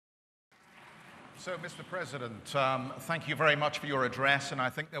So, Mr. President, thank you very much for your address, and I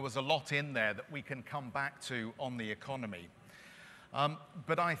think there was a lot in there that we can come back to on the economy.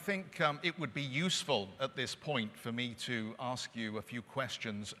 But I think it would be useful at this point for me to ask you a few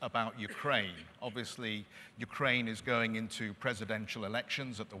questions about Ukraine. Obviously, Ukraine is going into presidential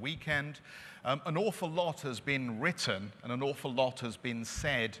elections at the weekend. An awful lot has been written and an awful lot has been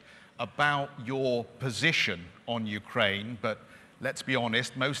said about your position on Ukraine, but let's be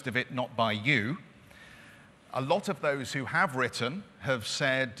honest, most of it not by you. A lot of those who have written have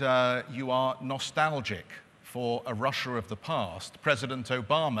said you are nostalgic for a Russia of the past. President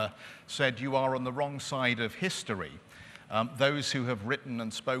Obama said you are on the wrong side of history. Those who have written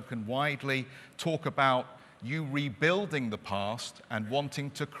and spoken widely talk about you rebuilding the past and wanting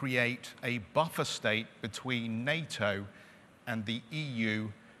to create a buffer state between NATO and the EU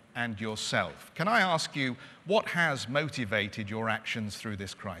and yourself. Can I ask you, what has motivated your actions through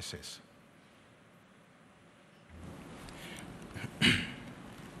this crisis?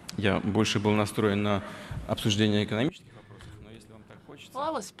 Я больше был настроен на обсуждение экономических вопросов, но если вам так хочется... Well,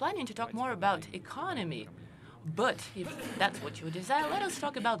 I was planning to talk more about economy, but if that's what you desire, let us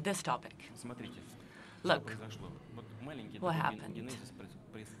talk about this topic. Смотрите, Look, what happened?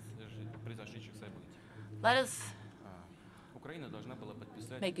 Let us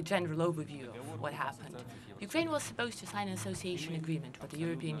make a general overview of what happened. Ukraine was supposed to sign an association agreement with the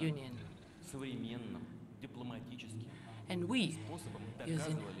European Union. And we,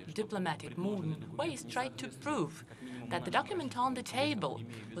 using diplomatic, modern ways, tried to prove that the document on the table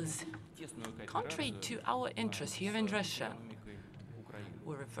was contrary to our interests here in Russia.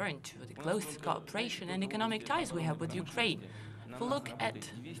 We're referring to the close cooperation and economic ties we have with Ukraine. If we look at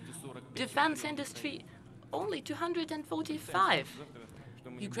defense industry, only 245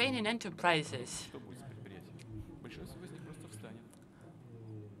 Ukrainian enterprises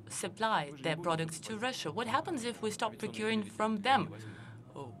supply their products to Russia. What happens if we stop procuring from them?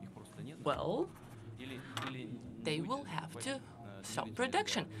 Oh, well, they will have to stop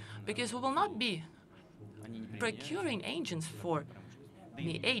production, because we will not be procuring engines for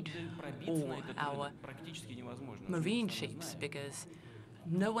the aid or our marine ships, because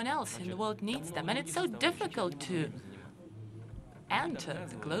no one else in the world needs them. And it's so difficult to enter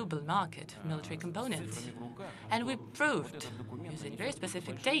the global market of military components. And we proved, using very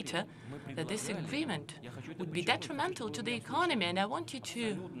specific data, that this agreement would be detrimental to the economy. And I want you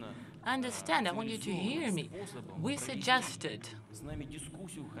to understand, I want you to hear me. We suggested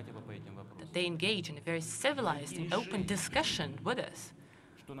that they engage in a very civilized and open discussion with us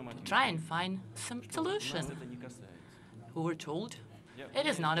to try and find some solution. We were told, it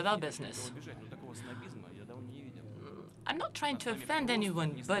is none of our business. I'm not trying to offend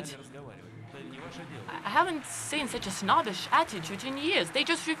anyone, but I haven't seen such a snobbish attitude in years. They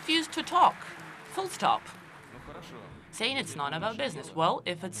just refuse to talk. Full stop. Saying it's none of our business. Well,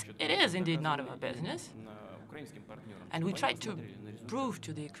 if it is indeed none of our business, and we tried to prove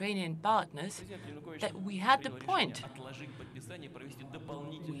to the Ukrainian partners that we had the point.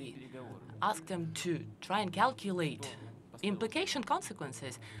 We asked them to try and calculate implication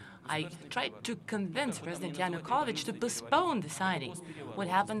consequences. I tried to convince President Yanukovych to postpone the signing. What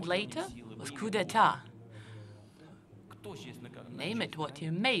happened later was coup d'etat. Name it what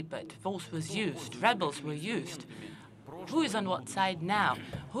you may, but force was used, rebels were used. Who is on what side now?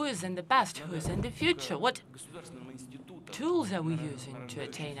 Who is in the past? Who is in the future? What tools are we using to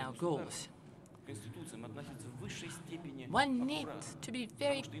attain our goals? One needs to be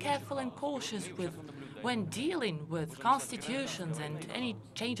very careful and cautious when dealing with constitutions and any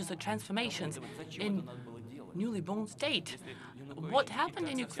changes or transformations in newly born state. What happened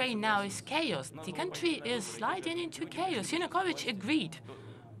in Ukraine now is chaos. The country is sliding into chaos. Yanukovych agreed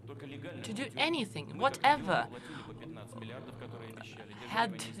to do anything, whatever.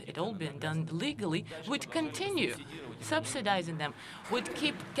 Had it all been done legally, would continue subsidizing them, would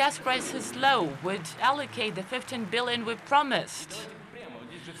keep gas prices low, would allocate the 15 billion we promised.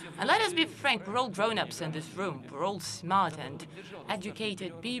 And let us be frank, we're all grown-ups in this room, we're all smart and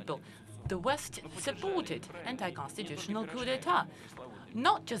educated people. The West supported anti-constitutional coup d'etat,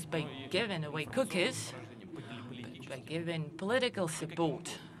 not just by giving away cookies, but by giving political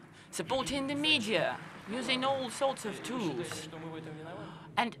support, supporting the media, using all sorts of tools.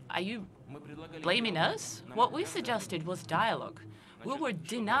 And are you blaming us? What we suggested was dialogue. We were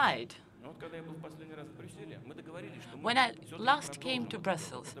denied. When I last came to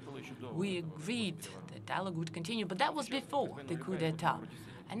Brussels, we agreed that dialogue would continue, but that was before the coup d'etat.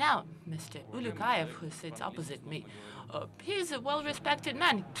 And now, Mr. Ulukayev, who sits opposite me, he's a well-respected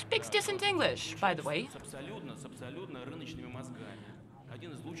man. He speaks decent English, by the way.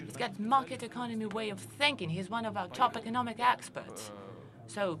 He's got market economy way of thinking. He's one of our top economic experts.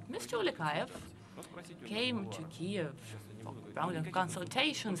 So Mr. Ulikayev came to Kiev for a round of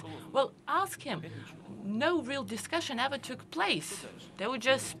consultations. Well, ask him. No real discussion ever took place. They were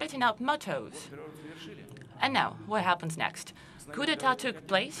just spitting out mottos. And now, what happens next? Coup d'etat took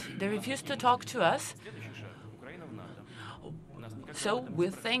place. They refused to talk to us. So we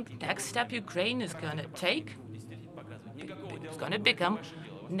think next step Ukraine is going to take, it's going to become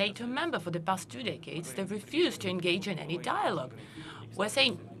NATO member. For the past 2 decades, they refused to engage in any dialogue. We're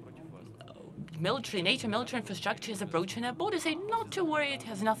saying NATO military infrastructure is approaching our border, saying not to worry, it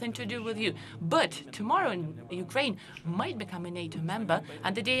has nothing to do with you. But tomorrow Ukraine might become a NATO member,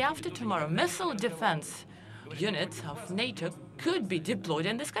 and the day after tomorrow, missile defense units of NATO could be deployed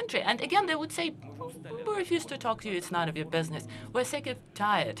in this country. And again, they would say, we refuse to talk to you, it's none of your business. We're sick and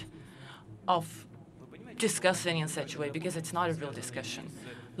tired of discussing in such a way because it's not a real discussion.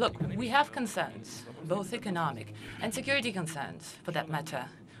 Look, we have concerns, both economic and security concerns, for that matter.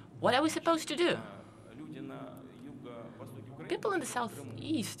 What are we supposed to do? People in the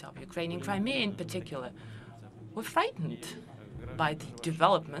southeast of Ukraine, in Crimea in particular, were frightened by the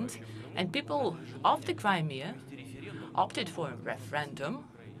development, and people of the Crimea opted for a referendum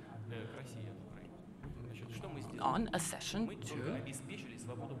on accession to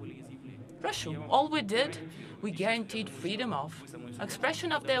Russia. All we did, we guaranteed freedom of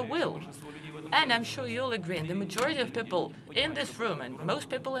expression of their will. And I'm sure you'll agree, and the majority of people in this room and most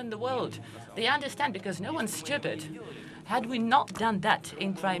people in the world, they understand because no one's stupid. Had we not done that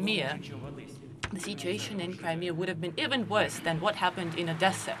in Crimea, the situation in Crimea would have been even worse than what happened in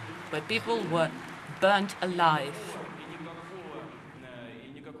Odessa, where people were burnt alive.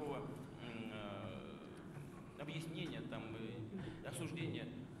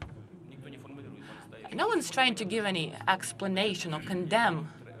 No one's trying to give any explanation or condemn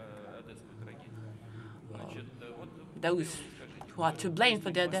those who are to blame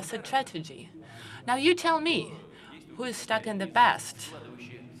for the Odessa tragedy. Now you tell me, who is stuck in the past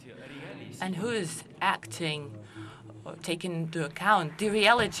and who is acting or taking into account the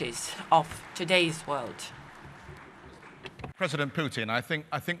realities of today's world? President Putin, I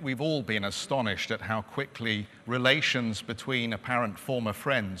think we've all been astonished at how quickly relations between apparent former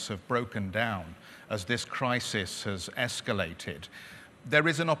friends have broken down as this crisis has escalated. There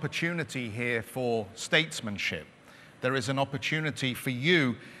is an opportunity here for statesmanship. There is an opportunity for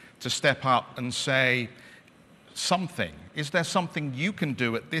you to step up and say something. Is there something you can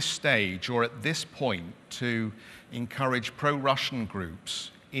do at this stage or at this point to encourage pro-Russian groups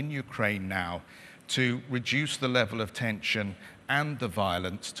in Ukraine now to reduce the level of tension and the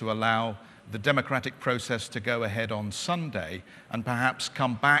violence, to allow the democratic process to go ahead on Sunday and perhaps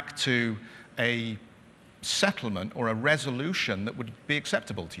come back to a settlement or a resolution that would be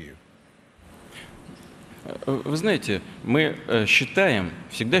acceptable to you? Вы знаете, мы считаем,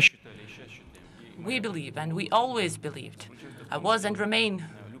 всегда считали и сейчас считаем. We believe, and we always believed. I was and remain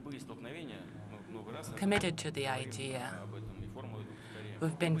committed to the idea.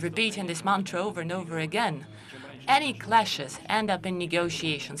 We've been repeating this mantra over and over again. Any clashes end up in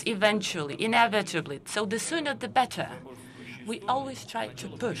negotiations, eventually, inevitably, so the sooner the better. We always try to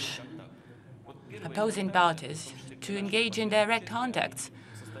push opposing parties to engage in direct contacts.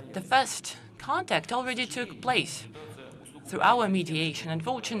 The first contact already took place through our mediation.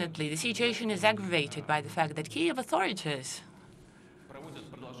 Unfortunately, the situation is aggravated by the fact that Kiev authorities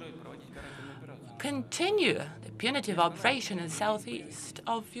continue the punitive operation in the southeast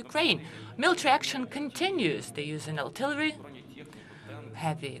of Ukraine. Military action continues. They use artillery,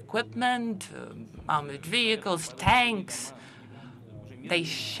 heavy equipment, armored vehicles, tanks. They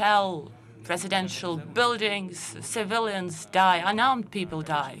shell residential buildings, civilians die, unarmed people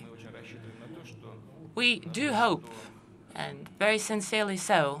die. We do hope, and very sincerely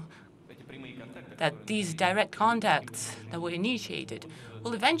so, that these direct contacts that were initiated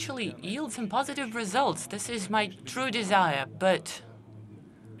will eventually yield some positive results. This is my true desire, but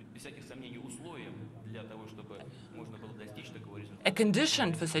a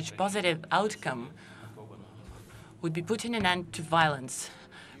condition for such positive outcome would be putting an end to violence,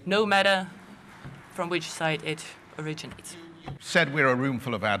 no matter from which side it originates. Said we're a room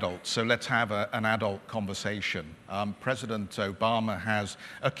full of adults, so let's have an adult conversation. President Obama has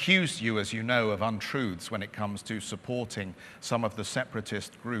accused you, as you know, of untruths when it comes to supporting some of the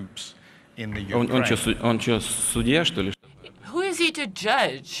separatist groups in the Ukraine. Он что, судья, что ли? Who is he to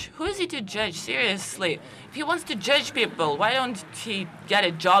judge? Who is he to judge, seriously? If he wants to judge people, why don't he get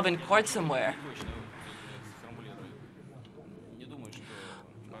a job in court somewhere?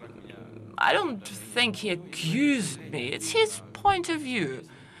 I don't think he accused me. It's his point of view,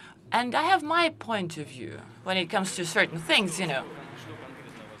 and I have my point of view when it comes to certain things, you know.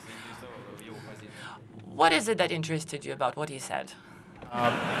 What is it that interested you about what he said?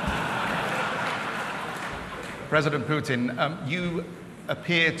 President Putin, you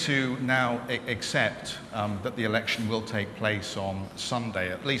appear to now accept that the election will take place on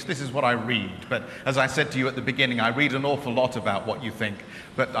Sunday. At least this is what I read. But as I said to you at the beginning, I read an awful lot about what you think,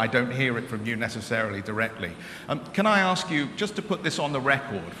 but I don't hear it from you necessarily directly. Can I ask you, just to put this on the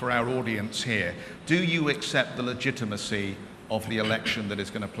record for our audience here, do you accept the legitimacy of the election that is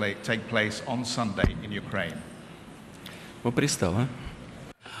going to take place on Sunday in Ukraine? Вы пристал, а?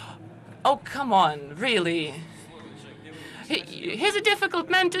 Oh, come on, really? He's a difficult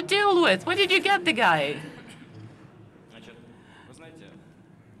man to deal with. Where did you get the guy?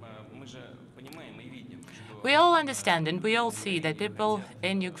 We all understand and we all see that people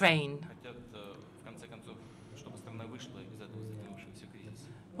in Ukraine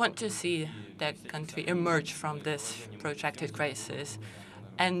want to see their country emerge from this protracted crisis.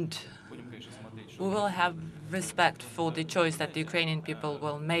 And we will have respect for the choice that the Ukrainian people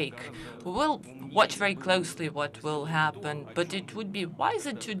will make. We will watch very closely what will happen, but it would be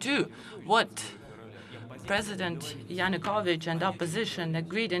wiser to do what President Yanukovych and opposition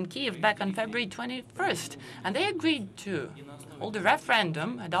agreed in Kyiv back on February 21st. And they agreed to hold a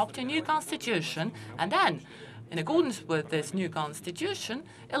referendum, adopt a new constitution, and then, in accordance with this new constitution,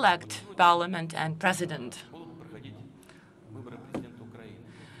 elect parliament and president.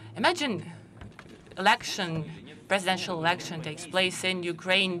 Imagine presidential election takes place in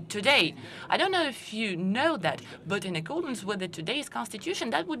Ukraine today. I don't know if you know that, but in accordance with today's constitution,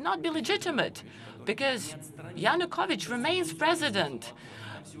 that would not be legitimate because Yanukovych remains president.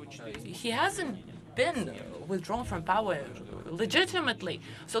 He hasn't been withdrawn from power legitimately.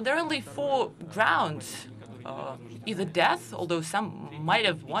 So there are only 4 grounds. Either death, although some might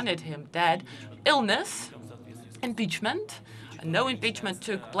have wanted him dead, illness, impeachment. No impeachment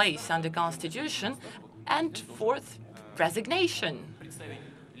took place under Constitution. And 4th, resignation.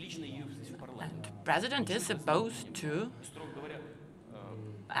 And President is supposed to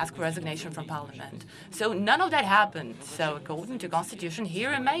ask for resignation from Parliament. So none of that happened. So according to Constitution, he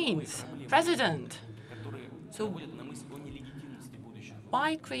remains President. So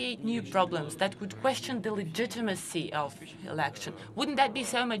why create new problems that would question the legitimacy of election? Wouldn't that be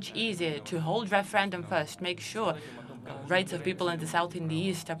so much easier to hold referendum first, make sure rights of people in the south and the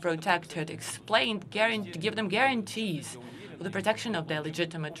east are protected, give them guarantees for the protection of their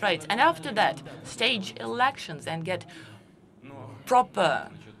legitimate rights, and after that, stage elections and get proper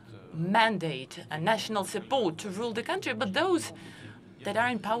mandate and national support to rule the country. But those that are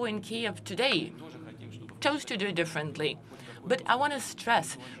in power in Kyiv today chose to do it differently. But I want to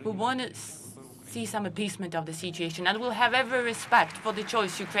stress, we want to see some appeasement of the situation, and we'll have every respect for the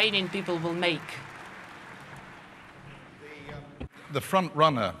choice Ukrainian people will make. The front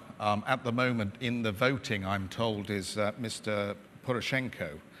runner at the moment in the voting, I'm told, is Mr.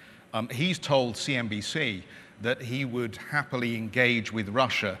 Poroshenko. He's told CNBC that he would happily engage with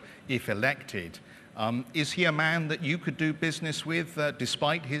Russia if elected. Is he a man that you could do business with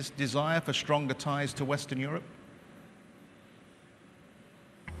despite his desire for stronger ties to Western Europe?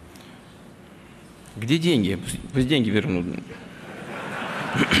 Где деньги? Пусть деньги вернут.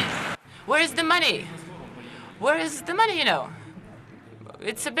 Where is the money? Where is the money, you know?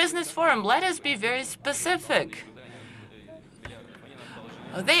 It's a business forum. Let us be very specific.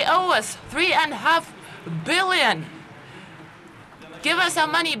 They owe us $3.5 billion. Give us our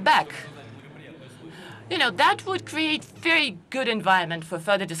money back. You know, that would create very good environment for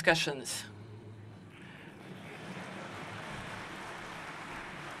further discussions.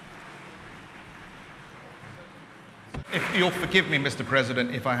 If you'll forgive me, Mr.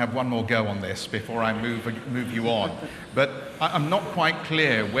 President, if I have one more go on this before I move you on. But I'm not quite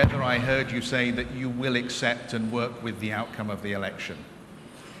clear whether I heard you say that you will accept and work with the outcome of the election.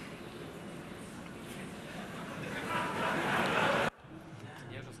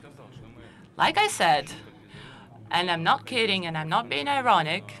 Like I said, and I'm not kidding and I'm not being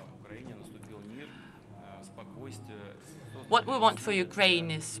ironic, what we want for Ukraine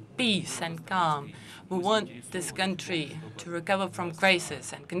is peace and calm. We want this country to recover from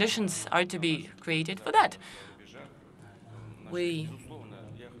crisis, and conditions are to be created for that.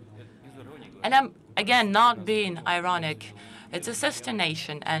 And I'm, again, not being ironic. It's a sister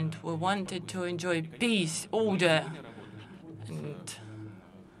nation, and we wanted to enjoy peace, order, and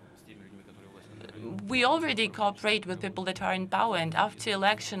we already cooperate with people that are in power, and after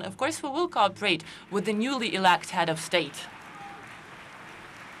election, of course, we will cooperate with the newly elected head of state.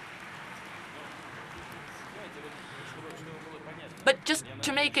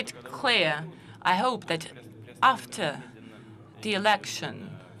 to make it clear, I hope that after the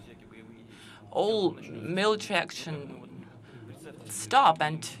election, all military action will stop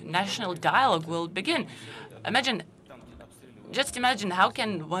and national dialogue will begin. Just imagine how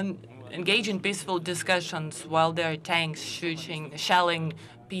can one engage in peaceful discussions while there are tanks shooting, shelling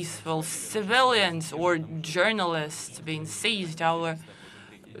peaceful civilians or journalists being seized. Our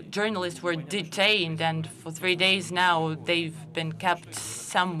journalists were detained, and for 3 days now they've been kept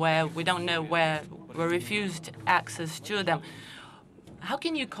somewhere. We don't know where. We're refused access to them. How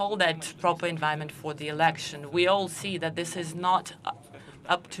can you call that proper environment for the election? We all see that this is not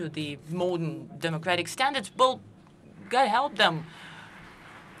up to the modern democratic standards. Well, God help them.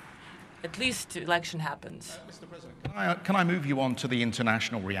 At least election happens. Mr. President, can I move you on to the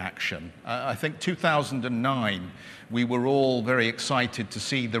international reaction? I think 2009, we were all very excited to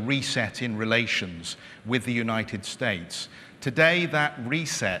see the reset in relations with the United States. Today, that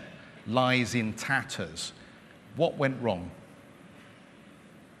reset lies in tatters. What went wrong?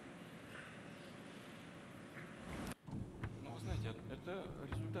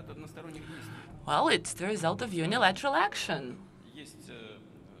 Well, it's the result of unilateral action.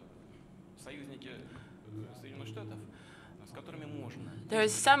 There are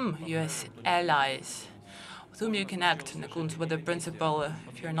some US allies with whom you can act in accordance with the principle,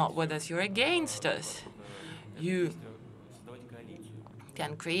 if you're not with us, you're against us. You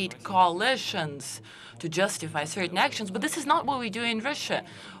can create coalitions to justify certain actions, but this is not what we do in Russia.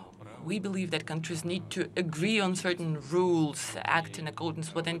 We believe that countries need to agree on certain rules, act in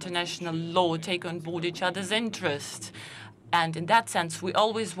accordance with international law, take on board each other's interests. And in that sense, we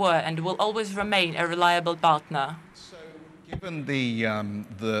always were and will always remain a reliable partner. So, given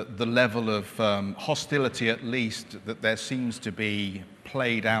the level of hostility, at least, that there seems to be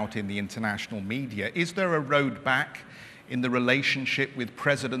played out in the international media, is there a road back in the relationship with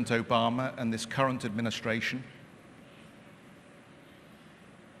President Obama and this current administration?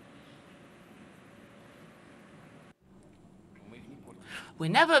 We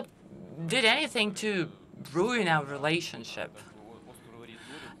never did anything to ruin our relationship.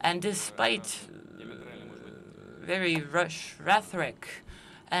 And despite very Rush rhetoric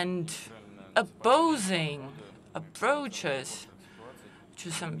and opposing approaches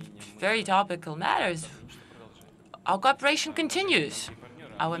to some very topical matters, our cooperation continues.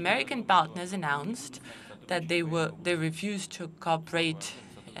 Our American partners announced that they refused to cooperate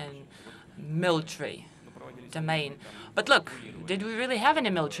in military domain. But look, did we really have any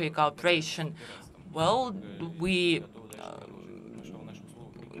military cooperation? Well, we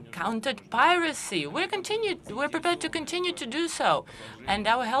countered piracy. We're prepared to continue to do so, and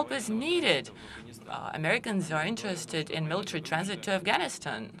our help is needed. Americans are interested in military transit to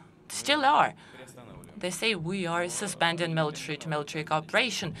Afghanistan, still are. They say we are suspending military-to-military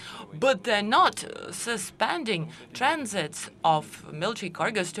cooperation, but they're not suspending transits of military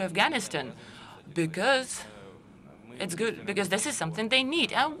cargoes to Afghanistan because it's good, because this is something they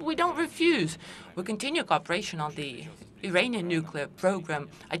need, and we don't refuse. We continue cooperation on the Iranian nuclear program.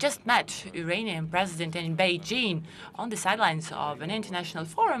 I just met Iranian president in Beijing on the sidelines of an international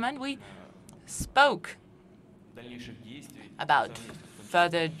forum, and we spoke about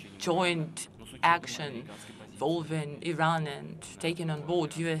further joint action involving Iran and taking on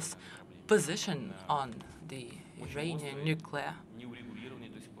board U.S. position on the Iranian nuclear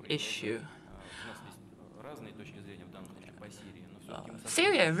issue.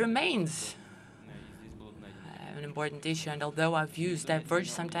 Syria remains an important issue, and although our views diverge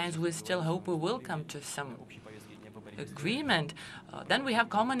sometimes, we still hope we will come to some agreement. Then we have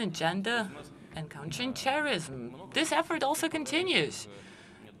common agenda and countering terrorism. This effort also continues.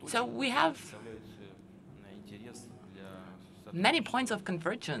 So we have many points of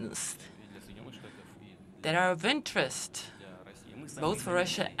convergence that are of interest, both for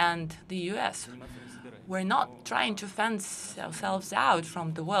Russia and the US. We're not trying to fence ourselves out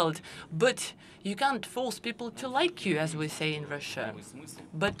from the world, but you can't force people to like you, as we say in Russia.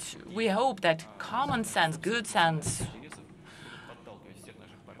 But we hope that common sense, good sense,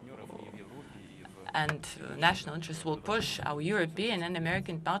 and national interests will push our European and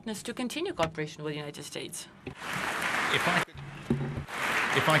American partners to continue cooperation with the United States.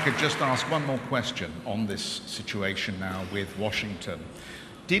 If I could just ask one more question on this situation now with Washington.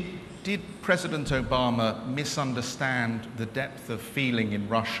 Did President Obama misunderstand the depth of feeling in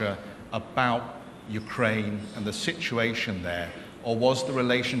Russia about Ukraine and the situation there, or was the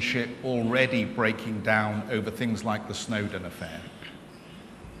relationship already breaking down over things like the Snowden affair?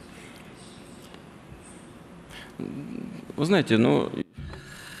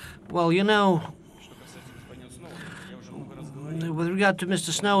 Well, you know, with regard to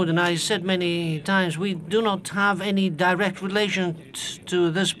Mr. Snowden, I said many times we do not have any direct relation to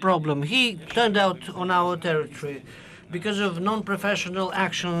this problem. He turned out on our territory because of non-professional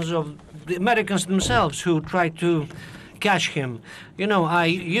actions of the Americans themselves who tried to catch him. You know, I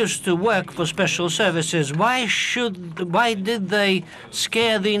used to work for special services. Why did they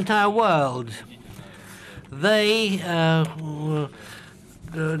scare the entire world? They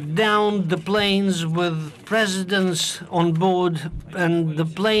downed the planes with presidents on board, and the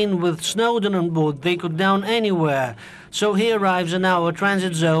plane with Snowden on board, they could down anywhere. So he arrives in our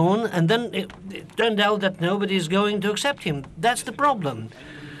transit zone, and then it turned out that nobody is going to accept him. That's the problem.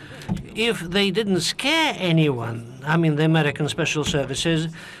 If they didn't scare anyone, I mean the American Special Services,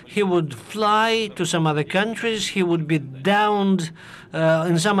 he would fly to some other countries, he would be downed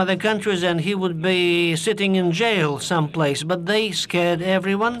in some other countries, and he would be sitting in jail someplace. But they scared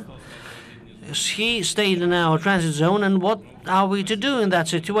everyone. He stayed in our transit zone, and what are we to do in that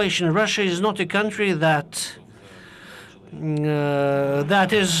situation? Russia is not a country that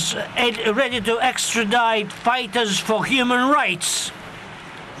is ready to extradite fighters for human rights.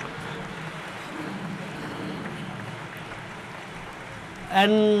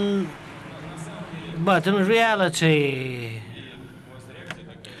 But in reality,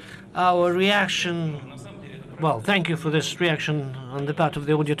 our reaction, well, thank you for this reaction on the part of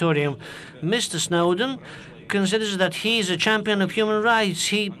the auditorium. Mr. Snowden considers that he is a champion of human rights.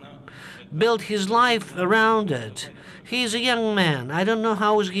 He built his life around it. He's a young man. I don't know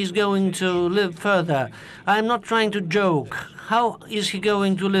how he's going to live further. I'm not trying to joke. How is he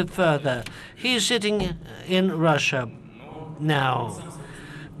going to live further? He is sitting in Russia now.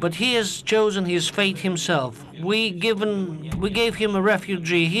 But he has chosen his fate himself. We gave him a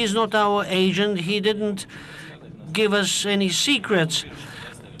refugee. He's not our agent. He didn't give us any secrets.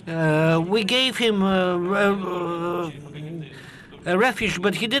 We gave him a refuge,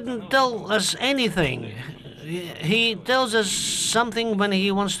 but he didn't tell us anything. He tells us something when he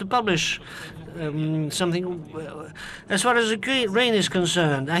wants to publish something. As far as Ukraine is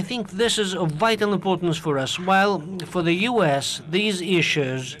concerned, I think this is of vital importance for us. While for the US, these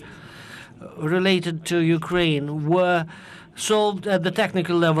issues related to Ukraine were solved at the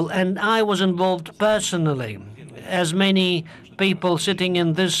technical level, and I was involved personally, as many people sitting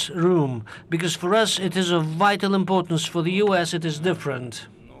in this room, because for us it is of vital importance. For the US, it is different.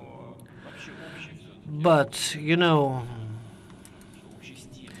 But, you know,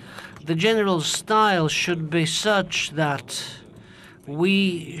 the general style should be such that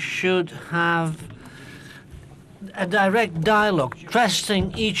we should have a direct dialogue,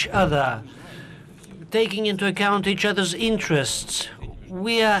 trusting each other, taking into account each other's interests.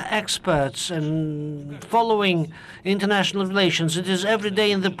 We are experts in following international relations. It is every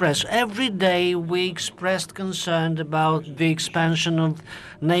day in the press. Every day we expressed concern about the expansion of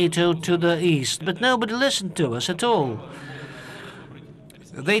NATO to the east, but nobody listened to us at all.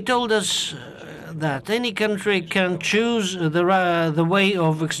 They told us that any country can choose the way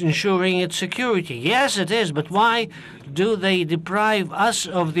of ensuring its security. Yes, it is, but why do they deprive us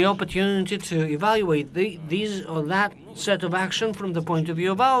of the opportunity to evaluate these or that set of action from the point of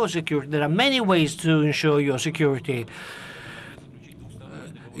view of our security? There are many ways to ensure your security.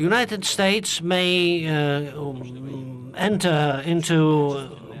 United States may enter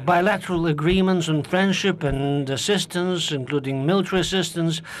into bilateral agreements on friendship and assistance, including military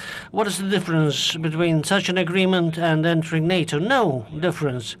assistance. What is the difference between such an agreement and entering NATO? No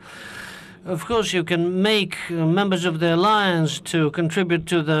difference. Of course, you can make members of the alliance to contribute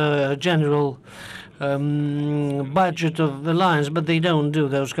to the general budget of the alliance, but they don't do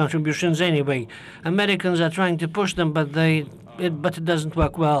those contributions anyway. Americans are trying to push them, but it doesn't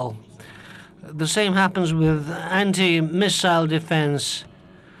work well. The same happens with anti-missile defense.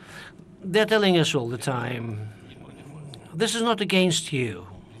 They're telling us all the time, this is not against you.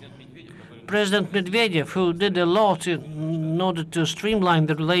 President Medvedev, who did a lot in order to streamline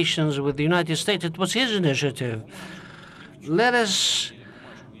the relations with the United States, it was his initiative. Let us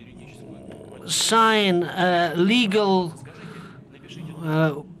sign a legal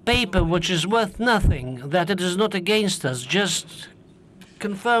paper which is worth nothing, that it is not against us. Just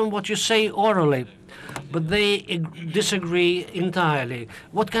confirm what you say orally. But they disagree entirely.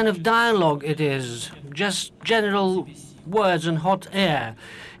 What kind of dialogue it is? Just general words and hot air.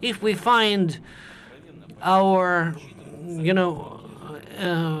 If we find our,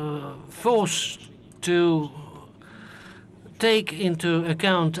 forced to take into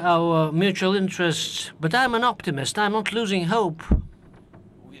account our mutual interests, but I'm an optimist. I'm not losing hope.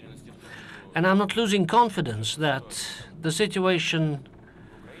 And I'm not losing confidence that the situation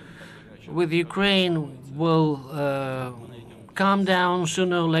with Ukraine will calm down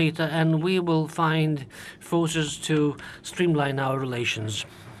sooner or later, and we will find forces to streamline our relations.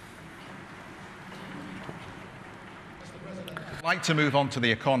 I'd like to move on to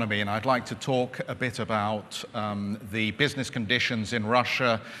the economy, and I'd like to talk a bit about the business conditions in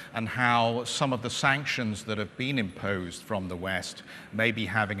Russia and how some of the sanctions that have been imposed from the West may be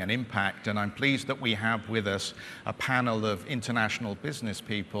having an impact. And I'm pleased that we have with us a panel of international business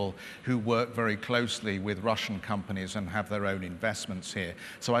people who work very closely with Russian companies and have their own investments here.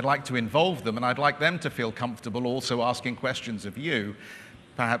 So I'd like to involve them, and I'd like them to feel comfortable also asking questions of you.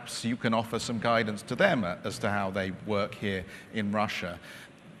 Perhaps you can offer some guidance to them as to how they work here in Russia.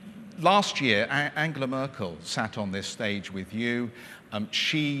 Last year, Angela Merkel sat on this stage with you.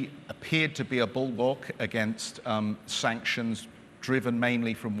 She appeared to be a bulwark against sanctions driven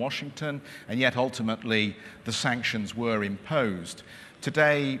mainly from Washington, and yet ultimately the sanctions were imposed.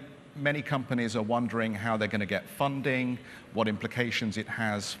 Today, many companies are wondering how they're going to get funding, what implications it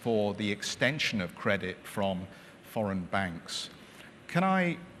has for the extension of credit from foreign banks. Can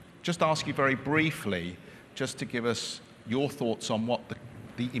I just ask you very briefly, just to give us your thoughts on what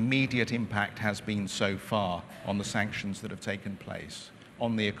the immediate impact has been so far on the sanctions that have taken place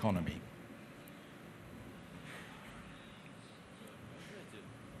on the economy?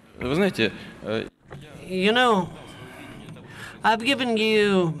 You know, I've given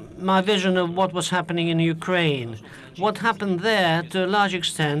you my vision of what was happening in Ukraine. What happened there, to a large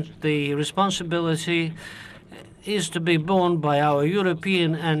extent, the responsibility is to be borne by our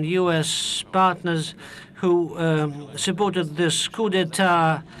European and US partners who supported this coup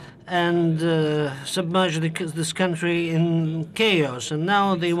d'etat and submerged this country in chaos. And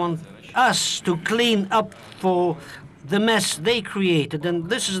now they want us to clean up for the mess they created. And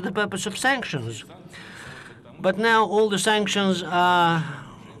this is the purpose of sanctions. But now all the sanctions are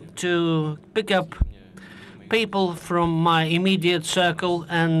to pick up people from my immediate circle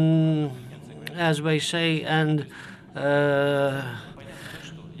and, as we say, and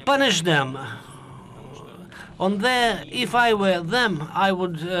punish them. If I were them, I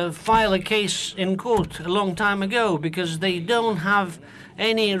would file a case in court a long time ago, because they don't have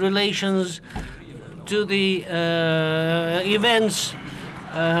any relations to the events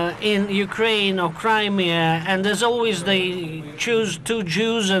in Ukraine or Crimea, and as always they choose 2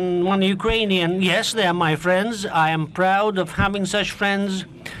 Jews and 1 Ukrainian. Yes, they are my friends. I am proud of having such friends.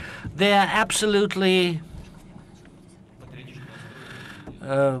 They are absolutely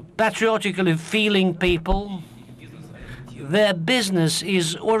patriotically feeling people. Their business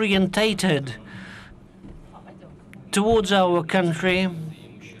is orientated towards our country.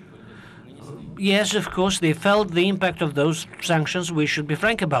 Yes, of course, they felt the impact of those sanctions. We should be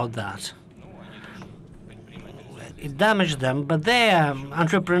frank about that. It damaged them, but they are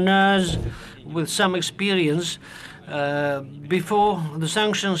entrepreneurs with some experience. Before the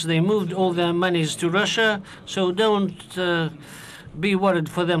sanctions, they moved all their monies to Russia, so don't be worried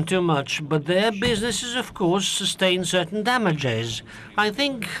for them too much. But their businesses, of course, sustain certain damages. I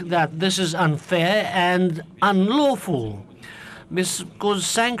think that this is unfair and unlawful, because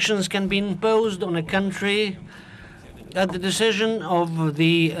sanctions can be imposed on a country at the decision of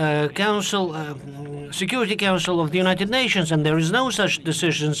the Security Council of the United Nations, and there is no such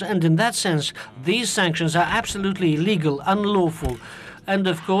decisions. And in that sense, these sanctions are absolutely illegal, unlawful, and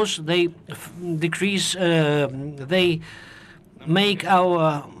of course they they make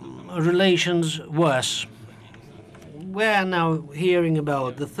our relations worse. We are now hearing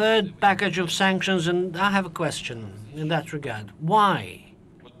about the 3rd package of sanctions, and I have a question in that regard. Why?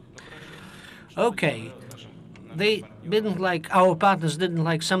 Okay, they didn't like, our partners didn't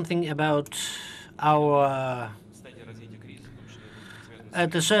like something about our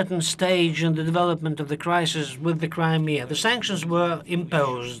at a certain stage in the development of the crisis with the Crimea. The sanctions were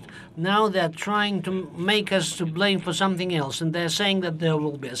imposed. Now they're trying to make us to blame for something else, and they're saying that there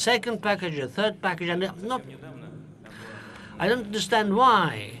will be a 2nd package, a 3rd package, and I don't understand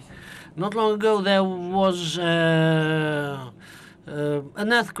why. Not long ago there was an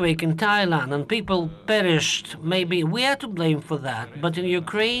earthquake in Thailand and people perished. Maybe we are to blame for that. But in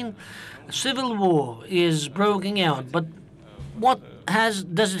Ukraine, civil war is breaking out. But what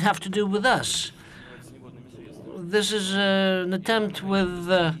does it have to do with us? This is an attempt with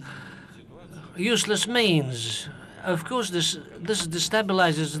useless means. Of course, this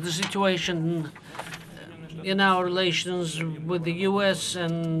destabilizes the situation in our relations with the US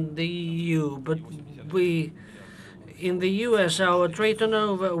and the EU. But in the US, our trade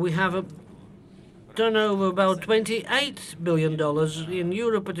turnover, we have a turnover about $28 billion. In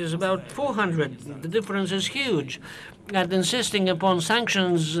Europe, it is about 400. The difference is huge. And insisting upon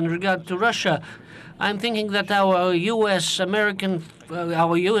sanctions in regard to Russia, I'm thinking that our our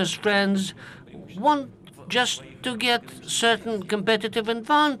US friends want just to get certain competitive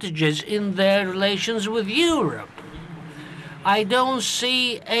advantages in their relations with Europe. I don't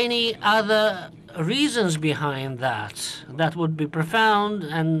see any other reasons behind that. That would be profound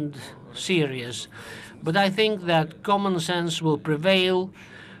and serious. But I think that common sense will prevail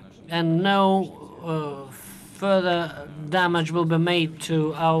and no further damage will be made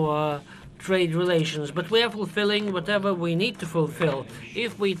to our trade relations. But we are fulfilling whatever we need to fulfill.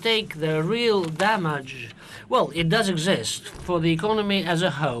 If we take the real damage, well, it does exist for the economy as a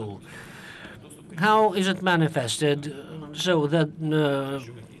whole. How is it manifested? So that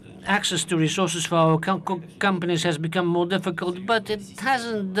access to resources for our companies has become more difficult, but it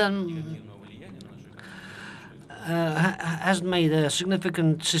hasn't made a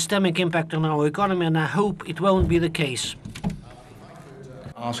significant systemic impact on our economy, and I hope it won't be the case.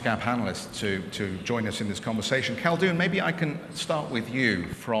 Ask our panelists to join us in this conversation. Khaldun, maybe I can start with you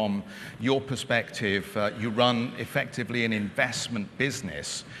from your perspective. You run effectively an investment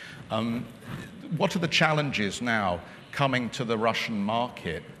business. What are the challenges now coming to the Russian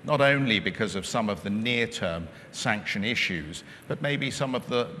market, not only because of some of the near-term sanction issues, but maybe some of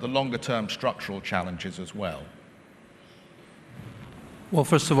the longer-term structural challenges as well? Well,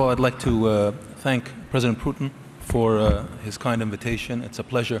 first of all, I'd like to thank President Putin for his kind invitation. It's a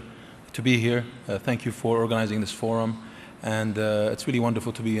pleasure to be here. Thank you for organizing this forum. And it's really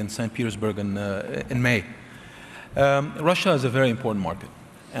wonderful to be in St. Petersburg in May. Russia is a very important market.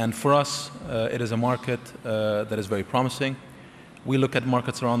 And for us, it is a market that is very promising. We look at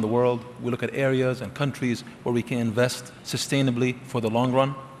markets around the world. We look at areas and countries where we can invest sustainably for the long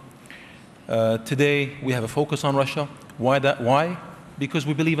run. Today, we have a focus on Russia. Why that? Why? Because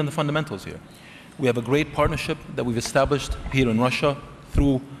we believe in the fundamentals here. We have a great partnership that we've established here in Russia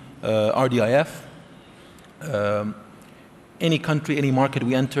through RDIF. Any country, any market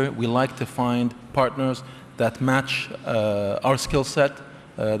we enter, we like to find partners that match our skill set,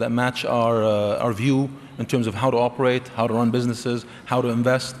 that match our view in terms of how to operate, how to run businesses, how to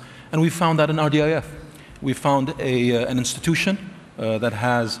invest. And we found that in RDIF. We found an institution that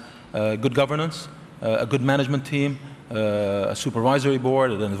has good governance, a good management team, a supervisory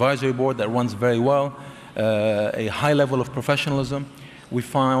board, an advisory board that runs very well, a high level of professionalism. We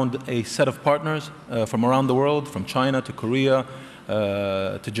found a set of partners from around the world, from China to Korea,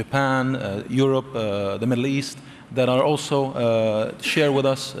 to Japan, Europe, the Middle East, that are also share with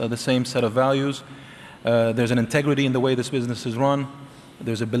us the same set of values. There's an integrity in the way this business is run.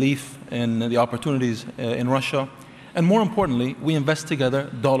 There's a belief in the opportunities in Russia. And more importantly, we invest together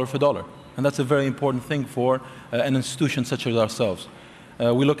dollar for dollar. And that's a very important thing for an institution such as ourselves.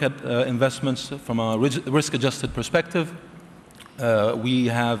 We look at investments from a risk-adjusted perspective. We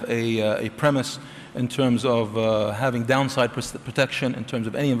have a premise in terms of having downside protection in terms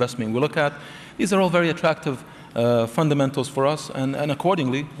of any investment we look at. These are all very attractive fundamentals for us, and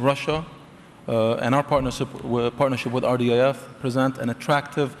accordingly, Russia and our partnership with RDIF present an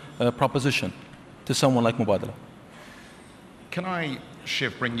attractive proposition to someone like Mubadala. Can I,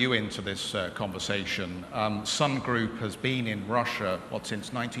 Shiv, bring you into this conversation? Sun Group has been in Russia,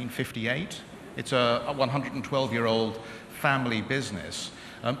 since 1958? It's a 112-year-old family business.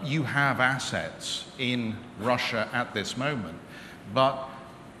 You have assets in Russia at this moment, but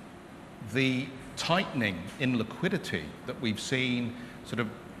the tightening in liquidity that we've seen sort of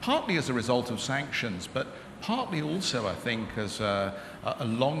partly as a result of sanctions, but partly also, I think, as a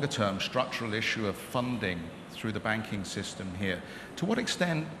longer-term structural issue of funding through the banking system here. To what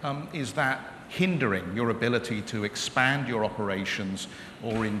extent is that hindering your ability to expand your operations,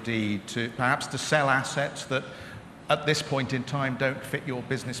 or indeed to perhaps to sell assets that at this point in time don't fit your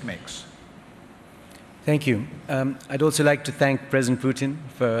business mix? Thank you. I'd also like to thank President Putin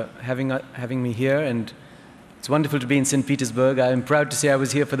for having me here, and it's wonderful to be in St. Petersburg. I'm proud to say I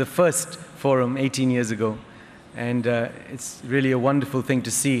was here for the first forum 18 years ago, and it's really a wonderful thing to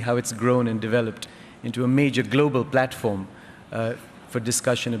see how it's grown and developed into a major global platform for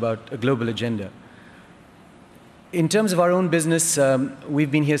discussion about a global agenda. In terms of our own business, we've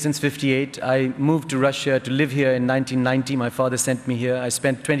been here since '58. I moved to Russia to live here in 1990. My father sent me here. I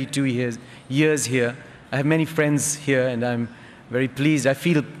spent 22 years here. I have many friends here, and I'm very pleased. I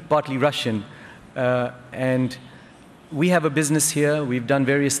feel partly Russian. And we have a business here. We've done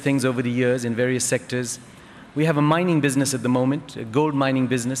various things over the years in various sectors. We have a mining business at the moment, a gold mining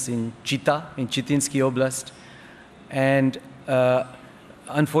business in Chita, in Chitinsky Oblast. And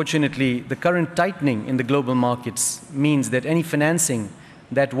unfortunately, the current tightening in the global markets means that any financing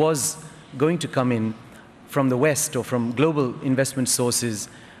that was going to come in from the West or from global investment sources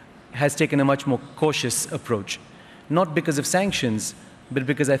has taken a much more cautious approach, not because of sanctions, but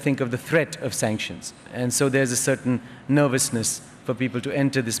because I think of the threat of sanctions. And so there's a certain nervousness for people to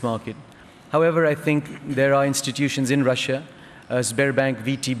enter this market. However, I think there are institutions in Russia, Sberbank,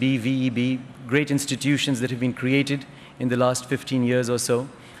 VTB, VEB, great institutions that have been created in the last 15 years or so.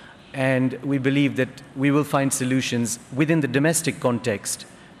 And we believe that we will find solutions within the domestic context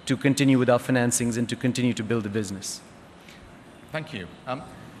to continue with our financings and to continue to build the business. Thank you.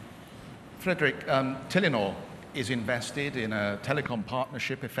 Frederick, Telenor is invested in a telecom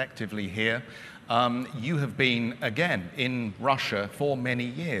partnership effectively here. You have been, again, in Russia for many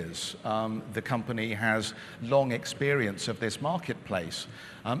years. The company has long experience of this marketplace.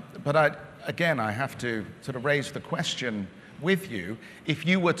 But I have to sort of raise the question with you. If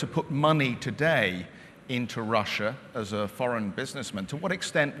you were to put money today into Russia as a foreign businessman, to what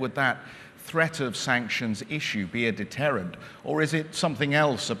extent would that threat of sanctions issue be a deterrent? Or is it something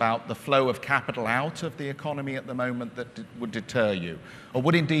else about the flow of capital out of the economy at the moment that would deter you? Or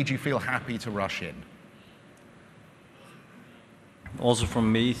would indeed you feel happy to rush in? Also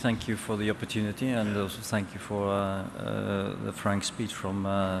from me, thank you for the opportunity, and also thank you for the frank speech from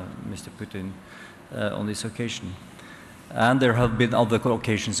Mr. Putin on this occasion. And there have been other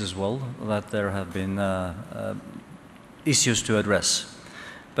occasions as well that there have been issues to address.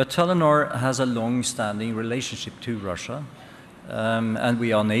 But Telenor has a long-standing relationship to Russia, and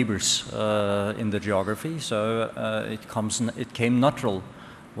we are neighbors in the geography, so it came natural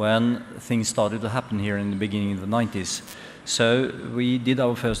when things started to happen here in the beginning of the 90s. So we did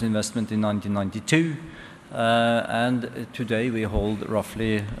our first investment in 1992, and today we hold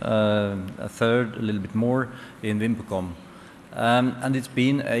roughly a third, a little bit more, in VimpelCom. And it's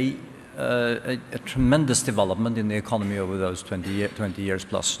been a tremendous development in the economy over those 20 years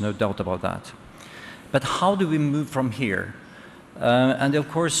plus, no doubt about that. But how do we move from here? And of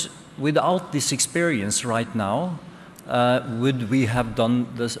course, without this experience right now, would we have done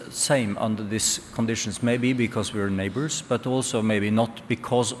the same under these conditions? Maybe because we're neighbors, but also maybe not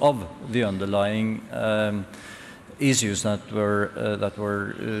because of the underlying issues that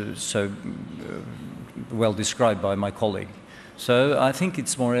were so well described by my colleague. So I think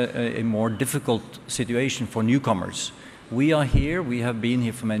it's a more difficult situation for newcomers. We are here, we have been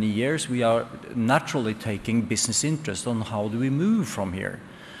here for many years, we are naturally taking business interest on how do we move from here.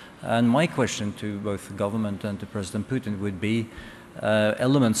 And my question to both the government and to President Putin would be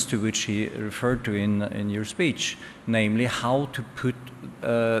elements to which he referred to in your speech, namely how to put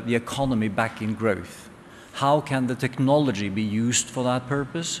the economy back in growth. How can the technology be used for that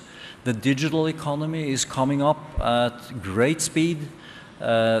purpose? The digital economy is coming up at great speed.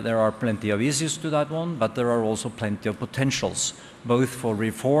 There are plenty of issues to that one, but there are also plenty of potentials, both for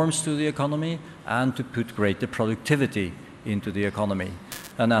reforms to the economy and to put greater productivity into the economy.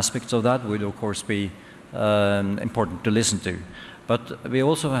 And aspects of that would, of course, be important to listen to. But we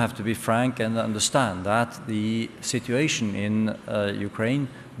also have to be frank and understand that the situation in Ukraine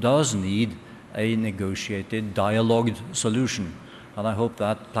does need a negotiated, dialogued solution. And I hope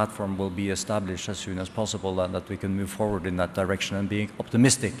that platform will be established as soon as possible and that we can move forward in that direction and be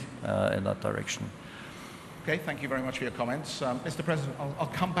optimistic in that direction. Okay, thank you very much for your comments. Mr. President,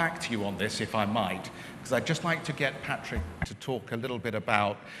 I'll come back to you on this if I might, because I'd just like to get Patrick to talk a little bit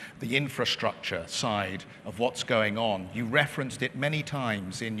about the infrastructure side of what's going on. You referenced it many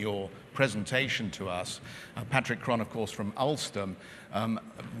times in your presentation to us. Patrick Cron, of course, from Alstom,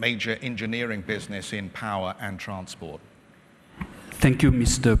 major engineering business in power and transport. Thank you,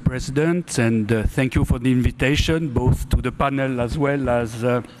 Mr. President, and thank you for the invitation, both to the panel as well as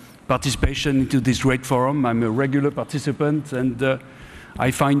participation into this great forum. I'm a regular participant, and I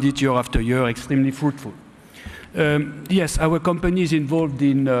find it year after year extremely fruitful. Yes, our company is involved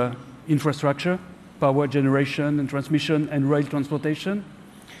in infrastructure, power generation and transmission, and rail transportation.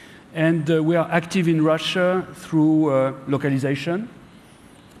 And we are active in Russia through localization,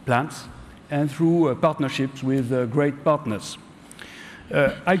 plants, and through partnerships with great partners.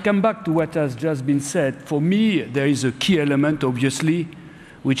 I'll come back to what has just been said. For me, there is a key element, obviously,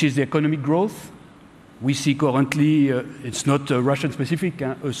 which is the economic growth. We see currently, it's not Russian-specific,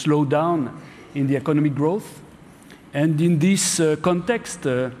 a slowdown in the economic growth. And in this context,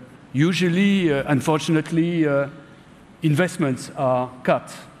 usually, unfortunately, investments are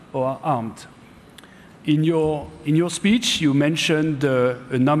cut or are armed. In your speech, you mentioned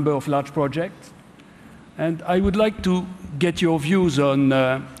a number of large projects. And I would like to get your views on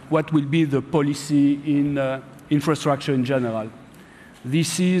what will be the policy in infrastructure in general.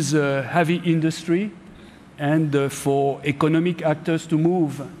 This is a heavy industry, and for economic actors to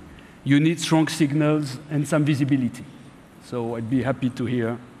move, you need strong signals and some visibility. So I'd be happy to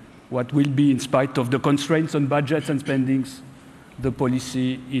hear what will be, in spite of the constraints on budgets and spendings, the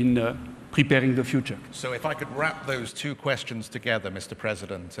policy in preparing the future. So if I could wrap those two questions together, Mr.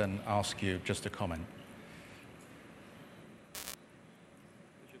 President, and ask you just a comment.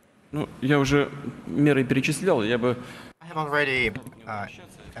 Ну, я уже меры перечислял, я бы... I have already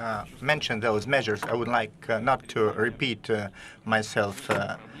mentioned those measures. I would like not to repeat myself.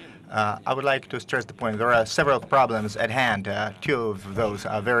 I would like to stress the point. There are several problems at hand. Two of those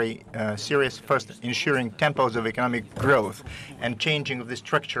are very serious. First, ensuring tempos of economic growth and changing of the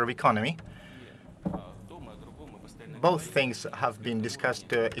structure of economy. Both things have been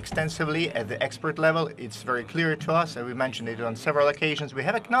discussed extensively at the expert level. It's very clear to us, and we mentioned it on several occasions. We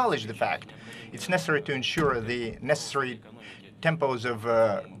have acknowledged the fact it's necessary to ensure the necessary tempos of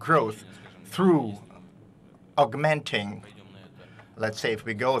growth through augmenting, let's say, if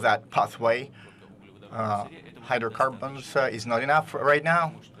we go that pathway, hydrocarbons is not enough right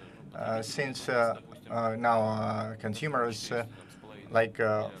now, since now consumers like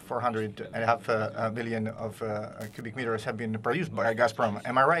 400.5 billion of cubic meters have been produced by Gazprom.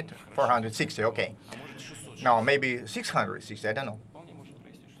 Am I right? 460, okay. Now maybe 660, I don't know.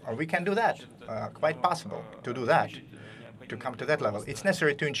 Or we can do that, quite possible to do that, to come to that level. It's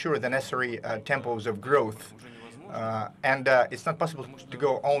necessary to ensure the necessary tempos of growth, and it's not possible to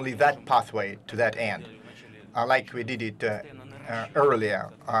go only that pathway to that end, like we did it earlier,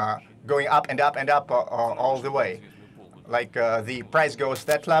 going up and up and up all the way. Like the price goes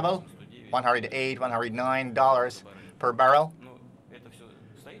that level, $108, $109 per barrel.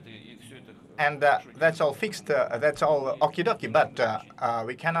 And that's all fixed, that's all okie-dokie, but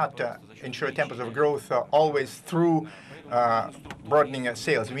we cannot ensure tempos of growth always through broadening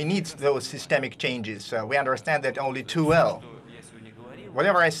sales. We need those systemic changes. We understand that only too well.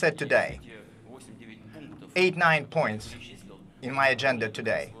 Whatever I said today, 8-9 points in my agenda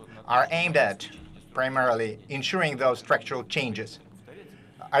today are aimed at primarily ensuring those structural changes.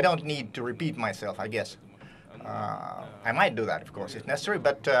 I don't need to repeat myself, I guess. I might do that, of course, if necessary,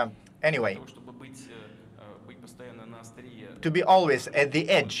 but anyway, to be always at the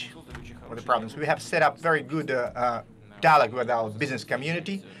edge of the problems. We have set up very good dialogue with our business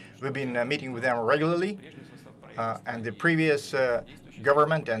community. We've been meeting with them regularly, and the previous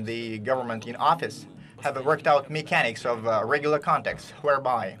government and the government in office have worked out mechanics of regular contacts,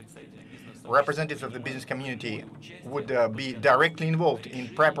 whereby representatives of the business community would be directly involved in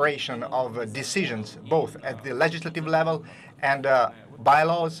preparation of decisions, both at the legislative level and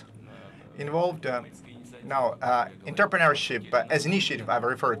bylaws involved. Now, entrepreneurship as initiative I've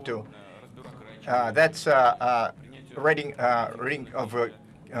referred to, that's reading of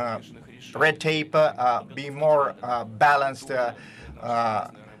red tape, be more balanced.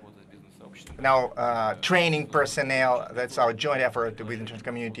 Now, training personnel, that's our joint effort with the international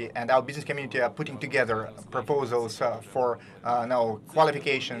community, and our business community are putting together proposals for now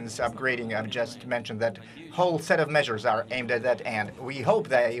qualifications, upgrading. I've just mentioned that whole set of measures are aimed at that end. We hope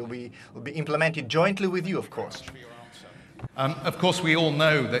they will be implemented jointly with you, of course. Of course, we all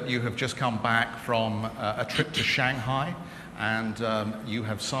know that you have just come back from a trip to Shanghai, and you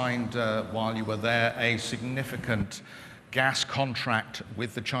have signed, while you were there, a significant gas contract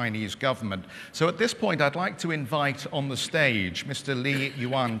with the Chinese government. So at this point, I'd like to invite on the stage Mr. Li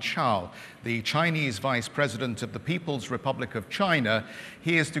Yuanchao, the Chinese Vice President of the People's Republic of China.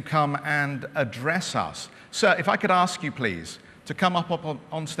 He is to come and address us. Sir, if I could ask you, please, to come up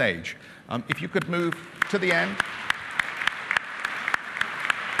on stage. If you could move to the end.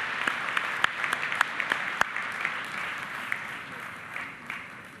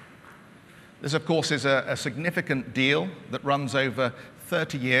 This, of course, is a significant deal that runs over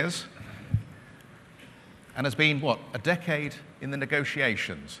 30 years and has been, what, a decade in the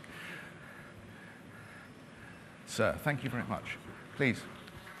negotiations. Sir, thank you very much. Please.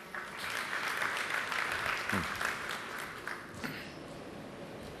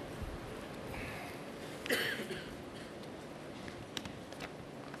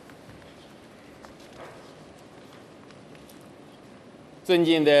 尊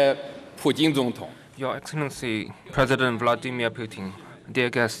敬的普京总统， Your Excellency, President Vladimir Putin, dear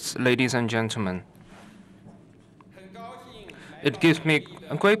guests, ladies and gentlemen, it gives me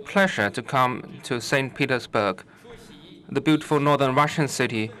a great pleasure to come to St. Petersburg, the beautiful northern Russian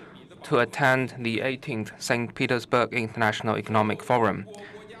city, to attend the 18th St. Petersburg International Economic Forum.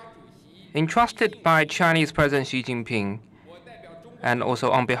 Entrusted by Chinese President Xi Jinping, and also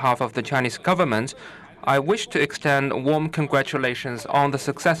on behalf of the Chinese government, I wish to extend warm congratulations on the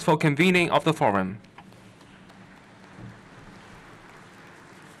successful convening of the forum.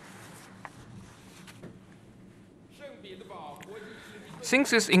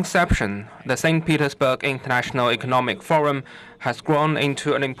 Since its inception, the St. Petersburg International Economic Forum has grown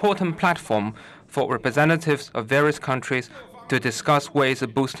into an important platform for representatives of various countries to discuss ways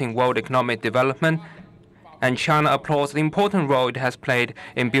of boosting world economic development, and China applauds the important role it has played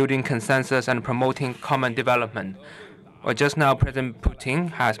in building consensus and promoting common development. Well, just now, President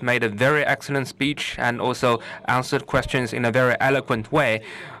Putin has made a very excellent speech and also answered questions in a very eloquent way.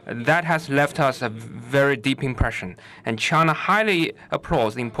 That has left us a very deep impression, and China highly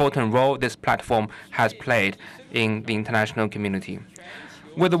applauds the important role this platform has played in the international community.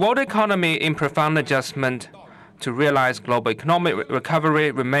 With the world economy in profound adjustment, to realize global economic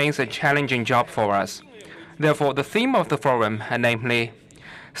recovery remains a challenging job for us. Therefore, the theme of the forum, namely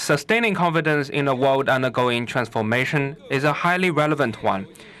sustaining confidence in a world undergoing transformation, is a highly relevant one.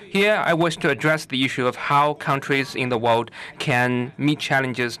 Here, I wish to address the issue of how countries in the world can meet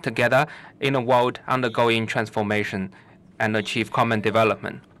challenges together in a world undergoing transformation and achieve common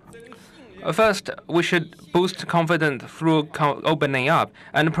development. First, we should boost confidence through opening up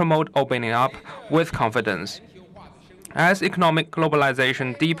and promote opening up with confidence. As economic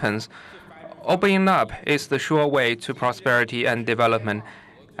globalization deepens, opening up is the sure way to prosperity and development,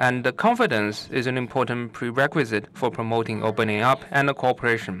 and confidence is an important prerequisite for promoting opening up and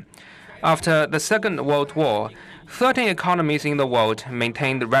cooperation. After the Second World War, 13 economies in the world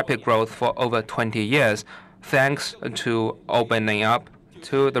maintained rapid growth for over 20 years, thanks to opening up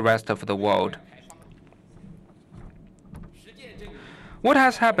to the rest of the world. What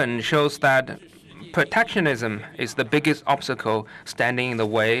has happened shows that protectionism is the biggest obstacle standing in the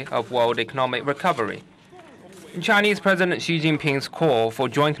way of world economic recovery. Chinese President Xi Jinping's call for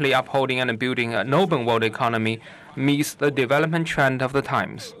jointly upholding and building an open world economy meets the development trend of the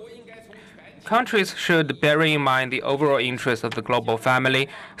times. Countries should bear in mind the overall interest of the global family,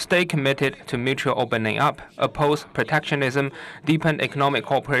 stay committed to mutual opening up, oppose protectionism, deepen economic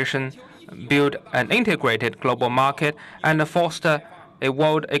cooperation, build an integrated global market, and foster a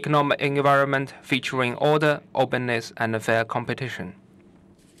world economic environment featuring order, openness, and fair competition.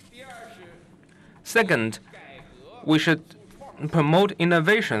 Second, we should promote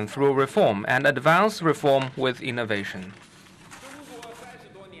innovation through reform and advance reform with innovation.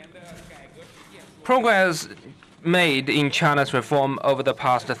 Progress made in China's reform over the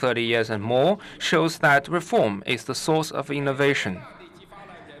past 30 years and more shows that reform is the source of innovation.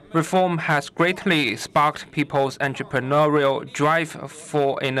 Reform has greatly sparked people's entrepreneurial drive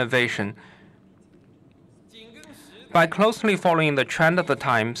for innovation. By closely following the trend of the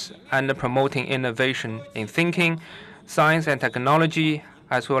times and promoting innovation in thinking, science and technology,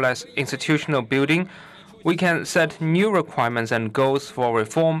 as well as institutional building, we can set new requirements and goals for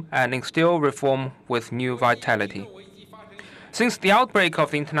reform and instill reform with new vitality. Since the outbreak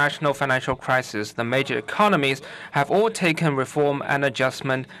of the international financial crisis, the major economies have all taken reform and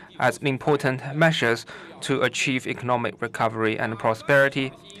adjustment as important measures to achieve economic recovery and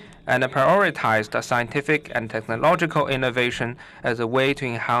prosperity, and prioritized scientific and technological innovation as a way to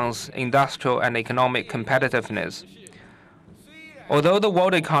enhance industrial and economic competitiveness. Although the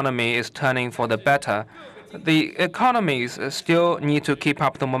world economy is turning for the better, the economies still need to keep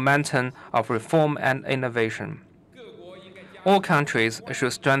up the momentum of reform and innovation. All countries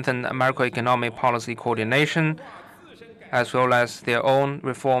should strengthen macroeconomic policy coordination as well as their own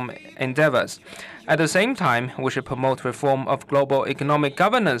reform endeavors. At the same time, we should promote reform of global economic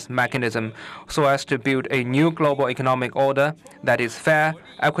governance mechanism so as to build a new global economic order that is fair,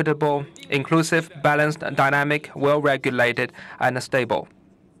 equitable, inclusive, balanced, dynamic, well-regulated, and stable.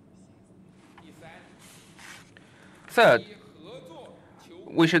 Third,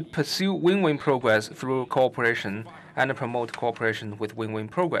 we should pursue win-win progress through cooperation and promote cooperation with win-win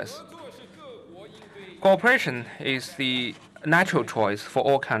progress. Cooperation is the natural choice for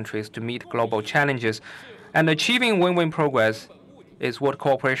all countries to meet global challenges, and achieving win-win progress is what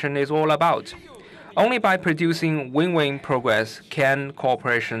cooperation is all about. Only by producing win-win progress can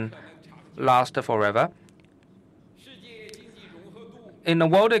cooperation last forever. In a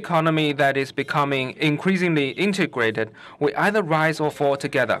world economy that is becoming increasingly integrated, we either rise or fall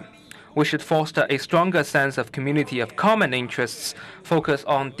together. We should foster a stronger sense of community of common interests, focus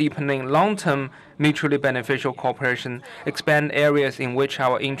on deepening long-term mutually beneficial cooperation, expand areas in which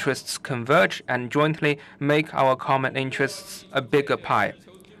our interests converge, and jointly make our common interests a bigger pie.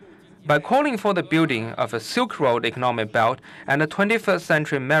 By calling for the building of a Silk Road economic belt and a 21st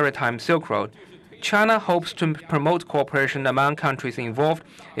century maritime Silk Road, China hopes to promote cooperation among countries involved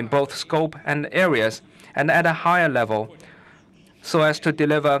in both scope and areas and at a higher level, so as to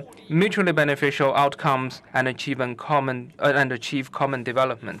deliver mutually beneficial outcomes and achieve common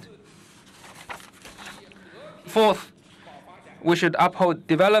development. Fourth, we should uphold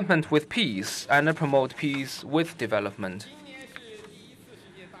development with peace and promote peace with development.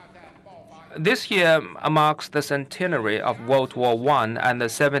 This year marks the centenary of World War I and the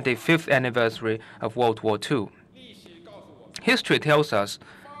 75th anniversary of World War II. History tells us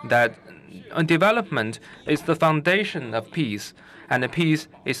that development is the foundation of peace, and peace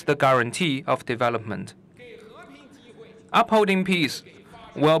is the guarantee of development. Upholding peace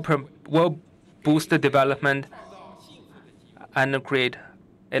will boost the development and create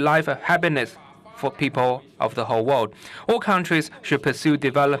a life of happiness for people of the whole world. All countries should pursue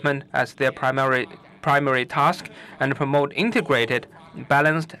development as their primary task and promote integrated,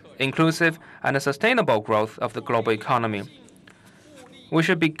 balanced, inclusive, and sustainable growth of the global economy. We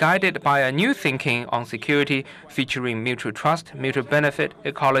should be guided by a new thinking on security featuring mutual trust, mutual benefit,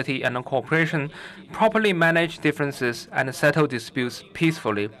 equality, and cooperation, properly manage differences and settle disputes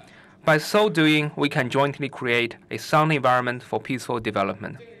peacefully. By so doing, we can jointly create a sound environment for peaceful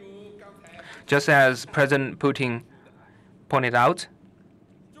development. Just as President Putin pointed out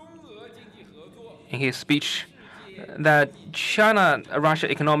in his speech, that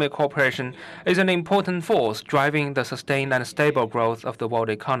China-Russia economic cooperation is an important force driving the sustained and stable growth of the world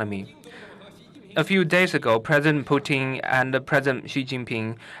economy. A few days ago, President Putin and President Xi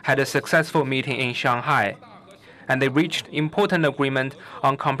Jinping had a successful meeting in Shanghai, and they reached important agreement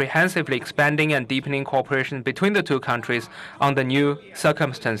on comprehensively expanding and deepening cooperation between the two countries under new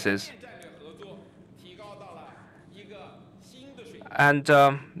circumstances. And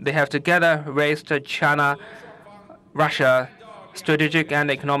they have together raised China-Russia strategic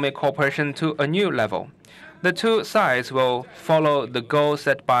and economic cooperation to a new level. The two sides will follow the goal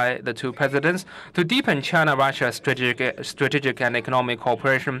set by the two presidents to deepen China-Russia strategic and economic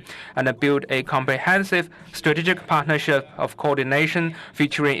cooperation and build a comprehensive strategic partnership of coordination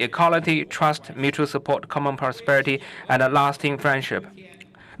featuring equality, trust, mutual support, common prosperity, and a lasting friendship.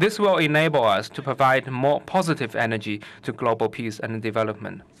 This will enable us to provide more positive energy to global peace and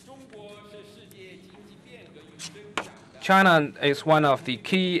development. China is one of the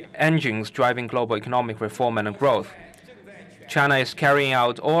key engines driving global economic reform and growth. China is carrying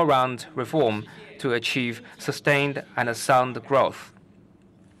out all-round reform to achieve sustained and sound growth.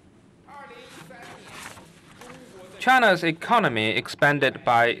 China's economy expanded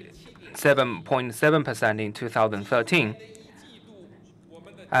by 7.7% in 2013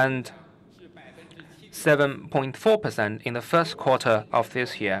 and 7.4% in the first quarter of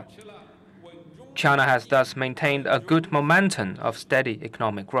this year. China has thus maintained a good momentum of steady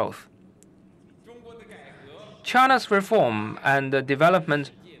economic growth. China's reform and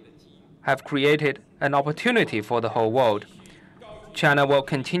development have created an opportunity for the whole world. China will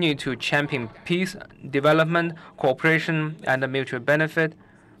continue to champion peace, development, cooperation, and mutual benefit,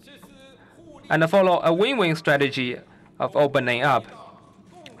 and follow a win-win strategy of opening up.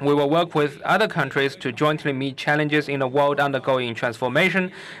 We will work with other countries to jointly meet challenges in a world undergoing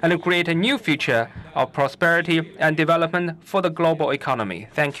transformation and create a new future of prosperity and development for the global economy.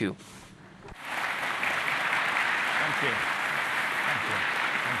 Thank you. Thank you. Thank you.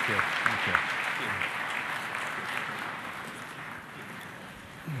 Thank you. Thank you.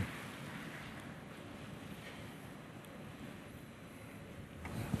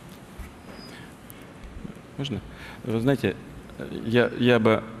 Можно? Вы знаете, я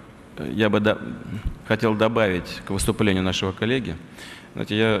бы хотел добавить к выступлению нашего коллеги.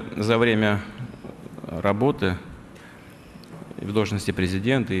 Знаете, я за время работы в должности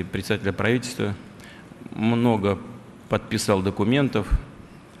президента и председателя правительства много подписал документов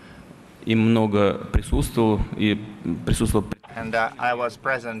и много присутствовал. And I was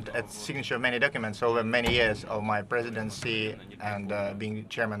present at signature of many documents over many years of my presidency and being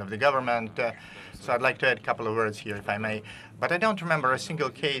chairman of the government. So I'd like to add a couple of words here, if I may. But I don't remember a single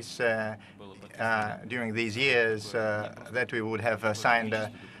case during these years that we would have signed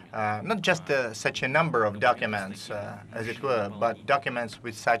not just such a number of documents, as it were, but documents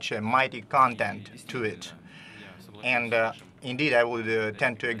with such a mighty content to it. And indeed, I would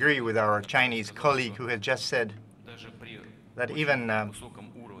tend to agree with our Chinese colleague who has just said that even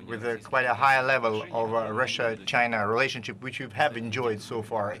with quite a high level of Russia-China relationship, which we have enjoyed so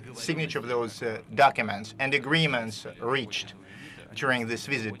far, signature of those documents and agreements reached during this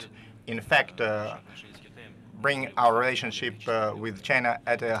visit, in fact, bring our relationship with China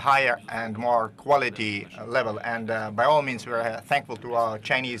at a higher and more quality level. And by all means, we're thankful to our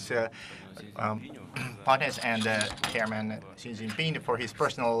Chinese partners and Chairman Xi Jinping for his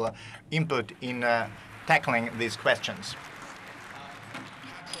personal input in tackling these questions.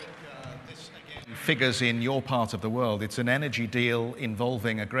 figures in your part of the world. It's an energy deal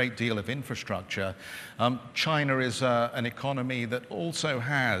involving a great deal of infrastructure. China is an economy that also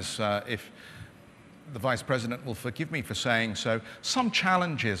has, if the Vice President will forgive me for saying so, some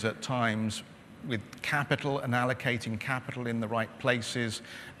challenges at times with capital and allocating capital in the right places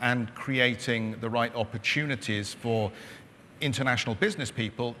and creating the right opportunities for international business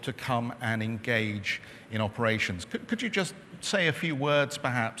people to come and engage in operations. Could you just say a few words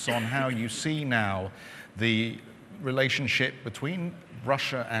perhaps on how you see now the relationship between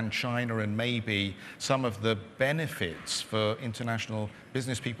Russia and China and maybe some of the benefits for international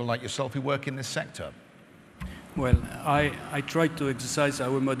business people like yourself who work in this sector? Well, I try to exercise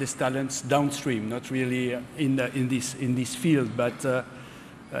our modest talents downstream, not really in this field. But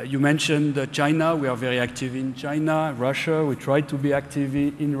you mentioned China. We are very active in China. Russia, we try to be active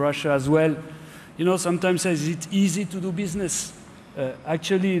in Russia as well. You know, sometimes it's easy to do business.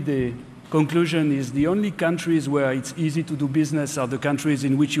 Actually, the conclusion is the only countries where it's easy to do business are the countries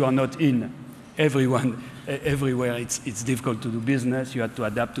in which you are not in. Everywhere it's difficult to do business. You have to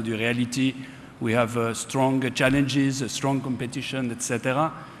adapt to the reality. We have strong challenges, strong competition,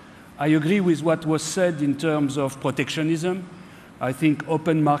 etc. I agree with what was said in terms of protectionism. I think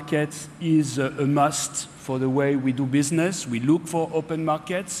open markets is a must for the way we do business. We look for open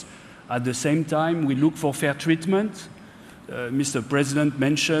markets. At the same time, we look for fair treatment. Mr. President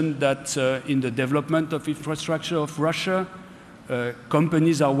mentioned that in the development of infrastructure of Russia,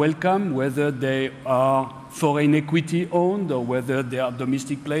 companies are welcome, whether they are foreign equity owned or whether they are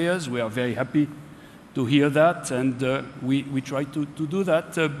domestic players. We are very happy to hear that, and we try to do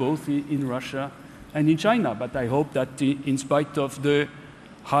that both in Russia and in China. But I hope that in spite of the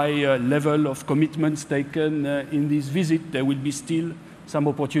high level of commitments taken in this visit, there will be still some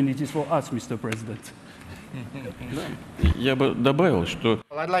opportunities for us, Mr. President.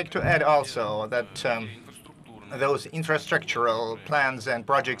 Well, I'd like to add also that those infrastructural plans and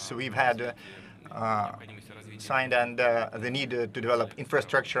projects we've had signed and the need to develop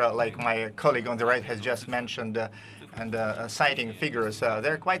infrastructure, like my colleague on the right has just mentioned, and citing figures,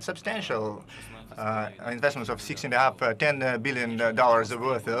 they're quite substantial. Investments of $6.5, $10 billion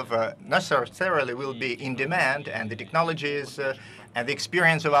worth of necessarily will be in demand, and the technologies and the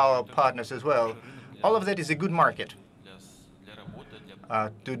experience of our partners as well. All of that is a good market.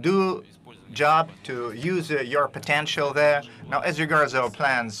 To do job, to use your potential there. Now, as regards our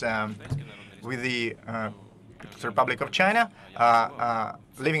plans with the Republic of China,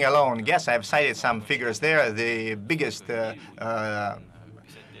 leaving alone gas, I've cited some figures there. The biggest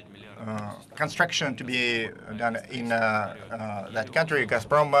construction to be done in that country,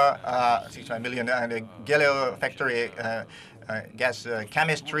 Gazprom, 65 million, and a Galileo factory, gas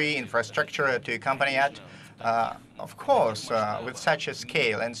chemistry infrastructure to accompany it. Of course, with such a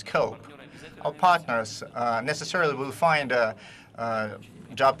scale and scope, our partners necessarily will find a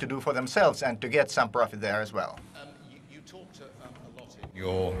job to do for themselves and to get some profit there as well. You talked a lot in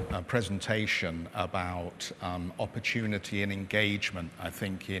your presentation about opportunity and engagement, I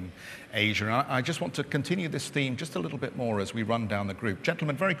think, in Asia. And I just want to continue this theme just a little bit more as we run down the group.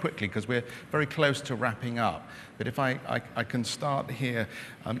 Gentlemen, very quickly, because we're very close to wrapping up. But if I can start here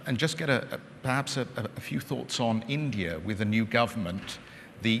and just get perhaps a few thoughts on India with a new government,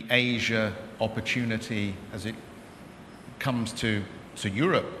 the Asia opportunity as it comes to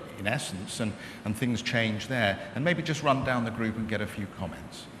Europe, in essence, and things change there. And maybe just run down the group and get a few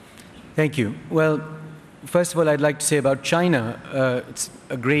comments. Thank you. Well, first of all, I'd like to say about China, it's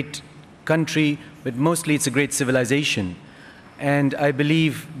a great country, but mostly it's a great civilization. And I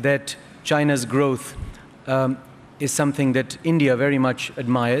believe that China's growth is something that India very much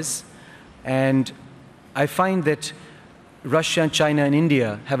admires. And I find that Russia, China, and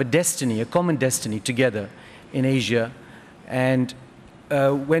India have a destiny, a common destiny together in Asia. And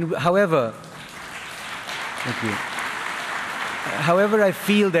however, thank you. However, I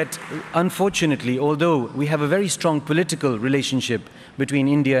feel that, unfortunately, although we have a very strong political relationship between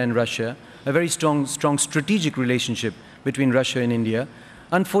India and Russia, a very strong strategic relationship between Russia and India,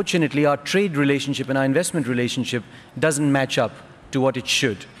 unfortunately, our trade relationship and our investment relationship doesn't match up to what it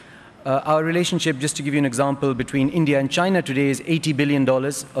should. Our relationship, just to give you an example, between India and China today is $80 billion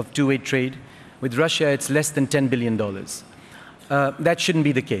of two-way trade. With Russia, it's less than $10 billion. That shouldn't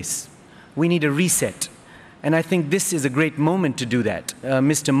be the case. We need a reset. And I think this is a great moment to do that.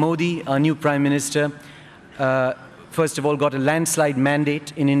 Mr. Modi, our new Prime Minister, first of all, got a landslide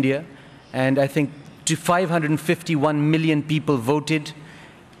mandate in India. And I think 551 million people voted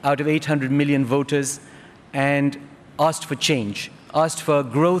out of 800 million voters and asked for change, asked for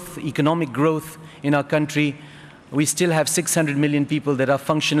growth, economic growth in our country, We still have 600 million people that are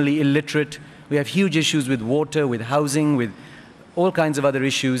functionally illiterate. We have huge issues with water, with housing, with all kinds of other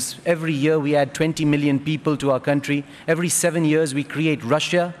issues. Every year we add 20 million people to our country. Every 7 years we create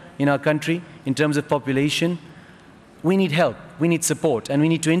Russia in our country in terms of population. We need help, we need support, and we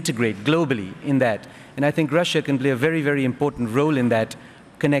need to integrate globally in that. And I think Russia can play a very, very important role in that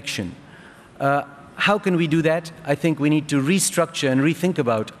connection. How can we do that? I think we need to restructure and rethink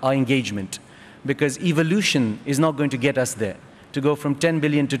about our engagement, because evolution is not going to get us there. To go from 10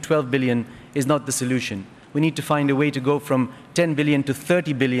 billion to 12 billion is not the solution. We need to find a way to go from 10 billion to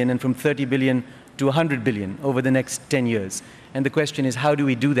 30 billion and from 30 billion to 100 billion over the next 10 years. And the question is, how do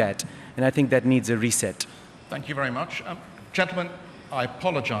we do that? And I think that needs a reset. Thank you very much. Gentlemen, I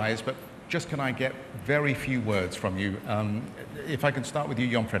apologize, but just can I get very few words from you? If I can start with you,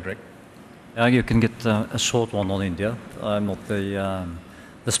 Jon Fredrik. You can get a short one on India. I'm not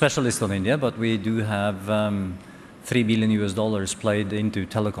the specialist on India, but we do have $3 billion played into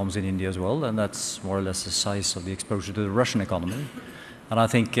telecoms in India as well, and that's more or less the size of the exposure to the Russian economy. And I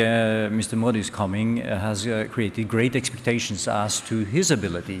think Mr. Modi's coming has created great expectations as to his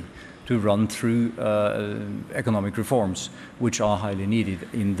ability to run through economic reforms, which are highly needed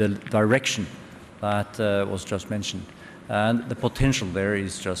in the direction that was just mentioned. And the potential there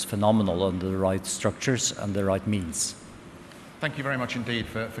is just phenomenal under the right structures and the right means. Thank you very much indeed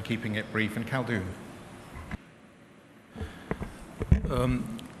for keeping it brief. And Khaldun.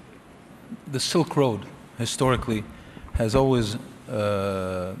 The Silk Road, historically, has always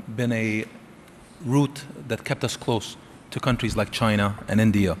been a route that kept us close to countries like China and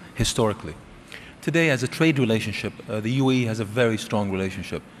India, historically. Today, as a trade relationship, the UAE has a very strong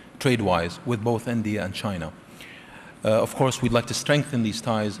relationship, trade-wise, with both India and China. Of course, we'd like to strengthen these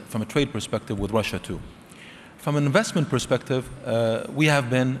ties from a trade perspective with Russia, too. From an investment perspective, we have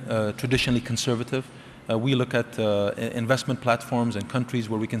been traditionally conservative. We look at investment platforms and countries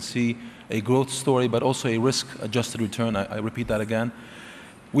where we can see a growth story, but also a risk-adjusted return. I repeat that again.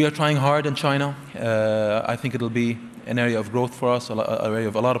 We are trying hard in China. I think it'll be an area of growth for us, an area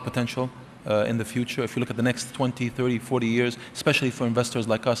of a lot of potential in the future. If you look at the next 20, 30, 40 years, especially for investors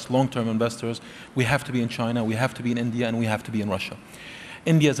like us, long-term investors, we have to be in China, we have to be in India, and we have to be in Russia.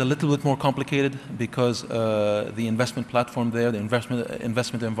 India is a little bit more complicated because the investment platform there, the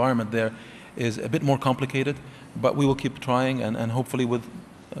investment environment there is a bit more complicated, but we will keep trying, and hopefully with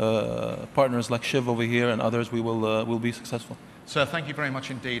partners like Shiv over here and others, we'll be successful. Sir, thank you very much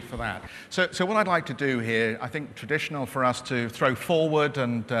indeed for that. So what I'd like to do here, I think traditional for us to throw forward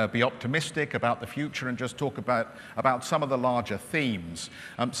and be optimistic about the future and just talk about some of the larger themes.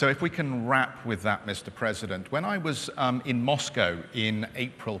 So if we can wrap with that, Mr. President. When I was in Moscow in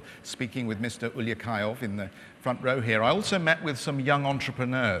April speaking with Mr. Ulyakayov in the front row here, I also met with some young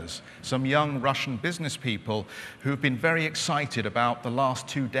entrepreneurs, some young Russian business people who've been very excited about the last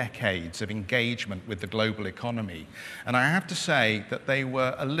 2 decades of engagement with the global economy. And I have to say that they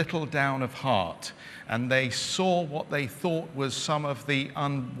were a little down of heart, and they saw what they thought was some of the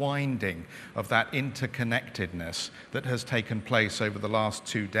unwinding of that interconnectedness that has taken place over the last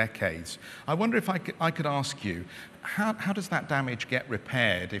 2 decades. I wonder if I could ask you, how does that damage get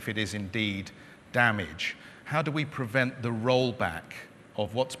repaired if it is indeed damage? How do we prevent the rollback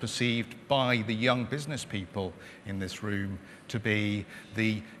of what's perceived by the young business people in this room to be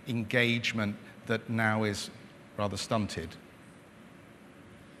the engagement that now is rather stunted?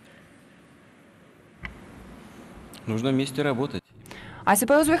 Нужно вместе работать. I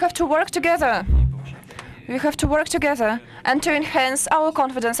suppose we have to work together. We have to work together and to enhance our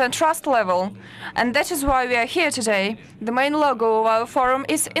confidence and trust level. And that is why we are here today. The main logo of our forum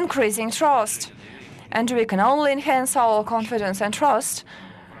is increasing trust. And we can only enhance our confidence and trust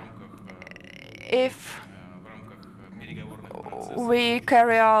if we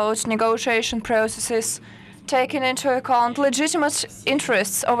carry out negotiation processes taking into account legitimate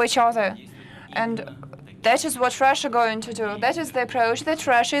interests of each other. And that is what Russia is going to do. That is the approach that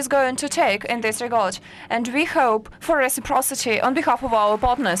Russia is going to take in this regard. And we hope for reciprocity on behalf of our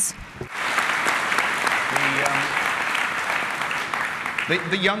partners.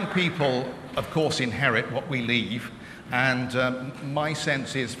 The young people, of course, inherit what we leave, and my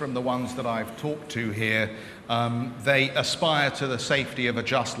sense is from the ones that I've talked to here, they aspire to the safety of a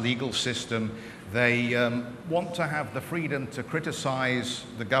just legal system. They want to have the freedom to criticize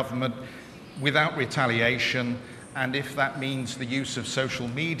the government without retaliation, and if that means the use of social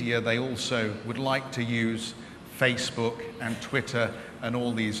media, they also would like to use Facebook and Twitter and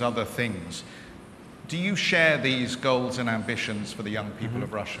all these other things. Do you share these goals and ambitions for the young people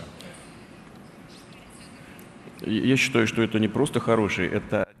of Russia? Я считаю, что это не просто хороший,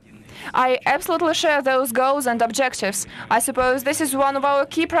 это I absolutely share those goals and objectives. I suppose this is one of our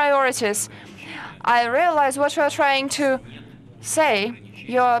key priorities. I realize what you are trying to say.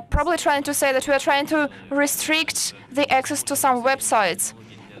 You're probably trying to say that we are trying to restrict the access to some websites.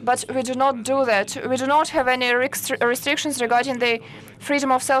 But we do not do that. We do not have any restrictions regarding the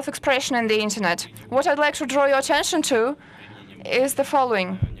freedom of self-expression in the internet. What I'd like to draw your attention to is the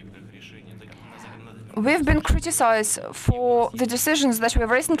following. We've been criticized for the decisions that we've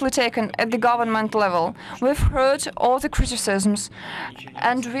recently taken at the government level. We've heard all the criticisms,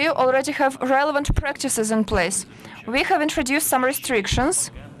 and we already have relevant practices in place. We have introduced some restrictions,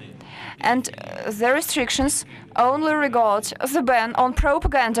 and the restrictions only regard the ban on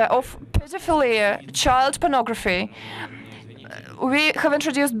propaganda of pedophilia, child pornography. We have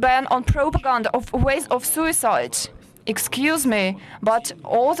introduced ban on propaganda of ways of suicide. Excuse me, but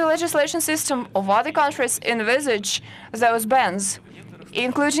all the legislation system of other countries envisage those bans,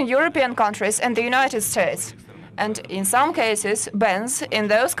 including European countries and the United States. And in some cases, bans in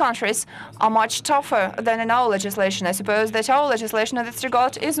those countries are much tougher than in our legislation. I suppose that our legislation in this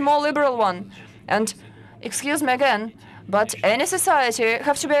regard is a more liberal one. And excuse me again, but any society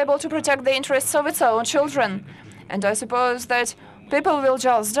has to be able to protect the interests of its own children. And I suppose that people will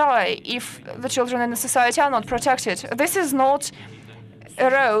just die if the children in the society are not protected. This is not a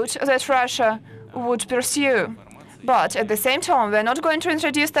road that Russia would pursue. But at the same time, we're not going to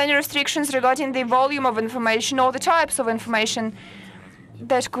introduce any restrictions regarding the volume of information or the types of information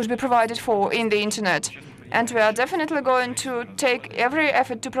that could be provided for in the internet. And we are definitely going to take every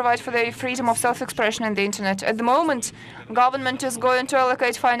effort to provide for the freedom of self-expression in the internet. At the moment, government is going to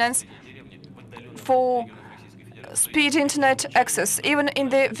allocate finance for speed internet access, even in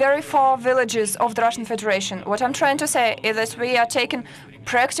the very far villages of the Russian Federation. What I'm trying to say is that we are taking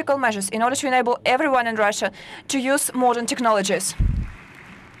practical measures in order to enable everyone in Russia to use modern technologies.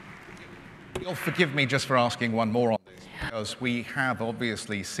 You'll forgive me just for asking one more on this, because we have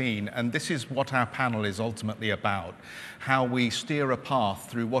obviously seen, and this is what our panel is ultimately about, how we steer a path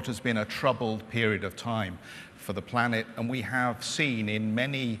through what has been a troubled period of time for the planet, and we have seen in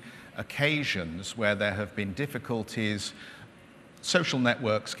many occasions where there have been difficulties, social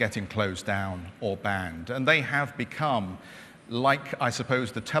networks getting closed down or banned, and they have become, like I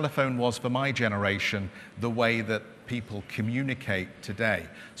suppose the telephone was for my generation, the way that people communicate today.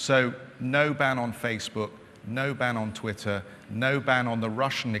 So no ban on Facebook, no ban on Twitter, no ban on the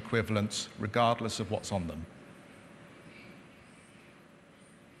Russian equivalents, regardless of what's on them.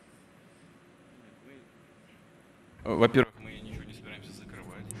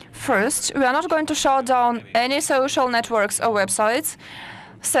 First, we are not going to shut down any social networks or websites.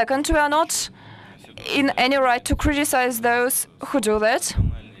 Second, we are not in any right to criticize those who do that.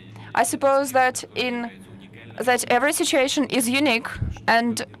 I suppose that every situation is unique,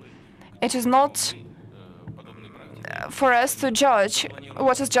 and it is not for us to judge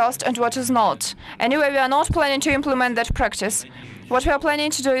what is just and what is not. Anyway, we are not planning to implement that practice. What we are planning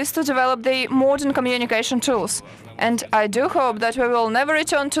to do is to develop the modern communication tools. And I do hope that we will never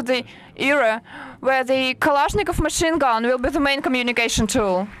return to the era where the Kalashnikov machine gun will be the main communication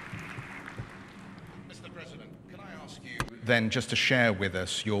tool. Mr. President, can I ask you then just to share with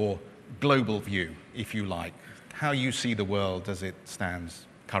us your global view, if you like, how you see the world as it stands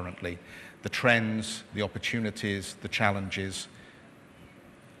currently, the trends, the opportunities, the challenges?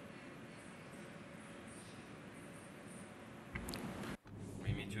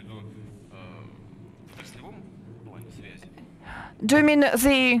 Do you mean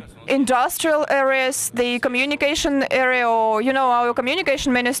the industrial areas, the communication area, or, you know, our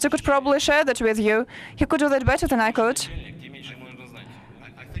communication minister could probably share that with you. He could do that better than I could.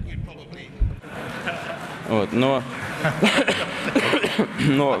 I think you'd probably...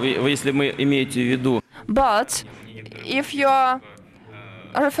 But if you are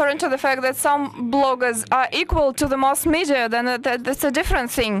referring to the fact that some bloggers are equal to the mass media, then that's a different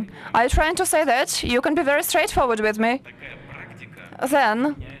thing. Are you trying to say that? You can be very straightforward with me.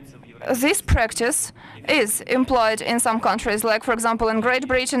 Then this practice is employed in some countries, like, for example, in Great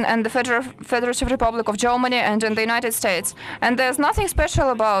Britain and the Federative Republic of Germany and in the United States. And there's nothing special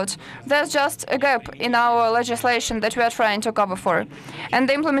about. There's just a gap in our legislation that we are trying to cover for. And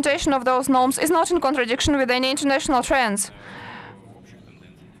the implementation of those norms is not in contradiction with any international trends.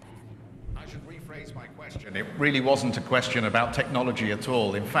 I should rephrase my question. It really wasn't a question about technology at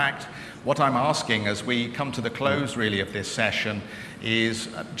all. In fact, what I'm asking as we come to the close, really, of this session is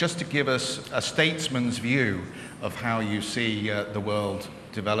just to give us a statesman's view of how you see the world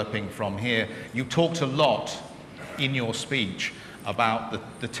developing from here. You talked a lot in your speech about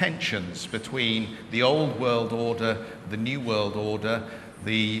the tensions between the old world order, the new world order,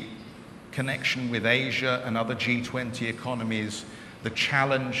 the connection with Asia and other G20 economies, the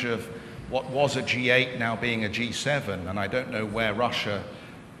challenge of what was a G8 now being a G7, and I don't know whether Russia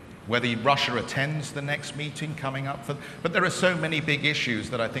attends the next meeting coming up. But there are so many big issues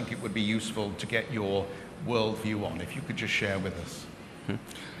that I think it would be useful to get your worldview on. If you could just share with us.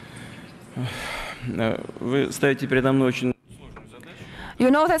 Вы ставите передо мной очень... You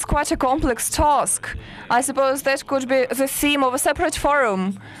know, that's quite a complex task. I suppose that could be the theme of a separate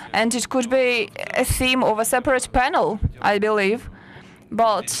forum, and it could be a theme of a separate panel, I believe.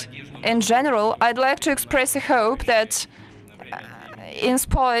 But in general, I'd like to express a hope that in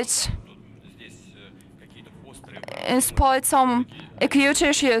spite some acute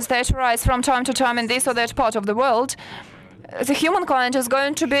issues that arise from time to time in this or that part of the world, the humankind is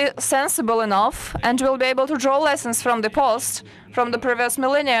going to be sensible enough and will be able to draw lessons from the past, from the previous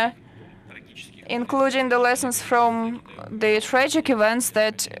millennia, including the lessons from the tragic events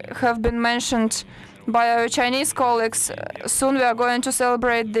that have been mentioned by our Chinese colleagues. Soon we are going to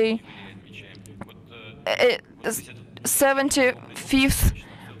celebrate the 75th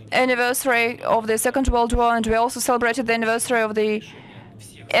anniversary of the Second World War, and we also celebrated the anniversary of the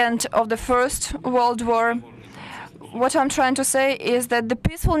end of the First World War. What I'm trying to say is that the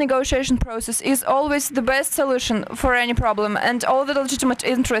peaceful negotiation process is always the best solution for any problem, and all the legitimate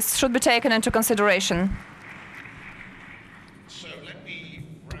interests should be taken into consideration. So let me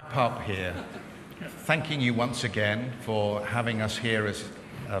wrap up here, thanking you once again for having us here as,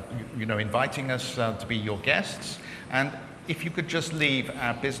 inviting us to be your guests. And if you could just leave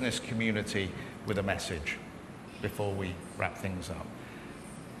our business community with a message before we wrap things up.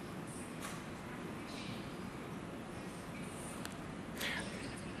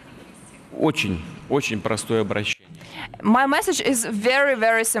 Очень простое обращение. My message is very,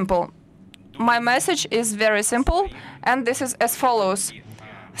 very simple. My message is very simple, and this is as follows.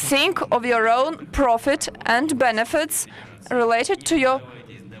 Think of your own profit and benefits related to your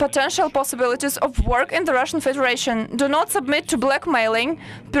potential possibilities of work in the Russian Federation. Do not submit to blackmailing,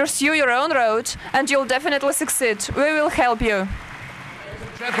 pursue your own road, and you'll definitely succeed. We will help you.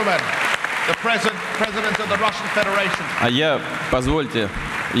 Gentlemen, the President of the Russian Federation. Позвольте,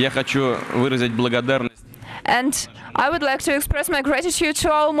 я хочу выразить благодарность. And I would like to express my gratitude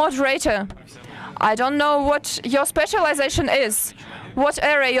to our moderator. I don't know what your specialization is, what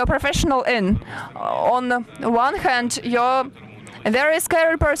area you're professional in. On one hand, you're a very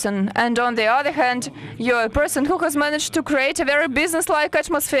scary person, and on the other hand, you're a person who has managed to create a very business-like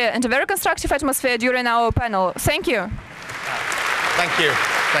atmosphere and a very constructive atmosphere during our panel. Thank you. Thank you.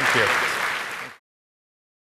 Thank you.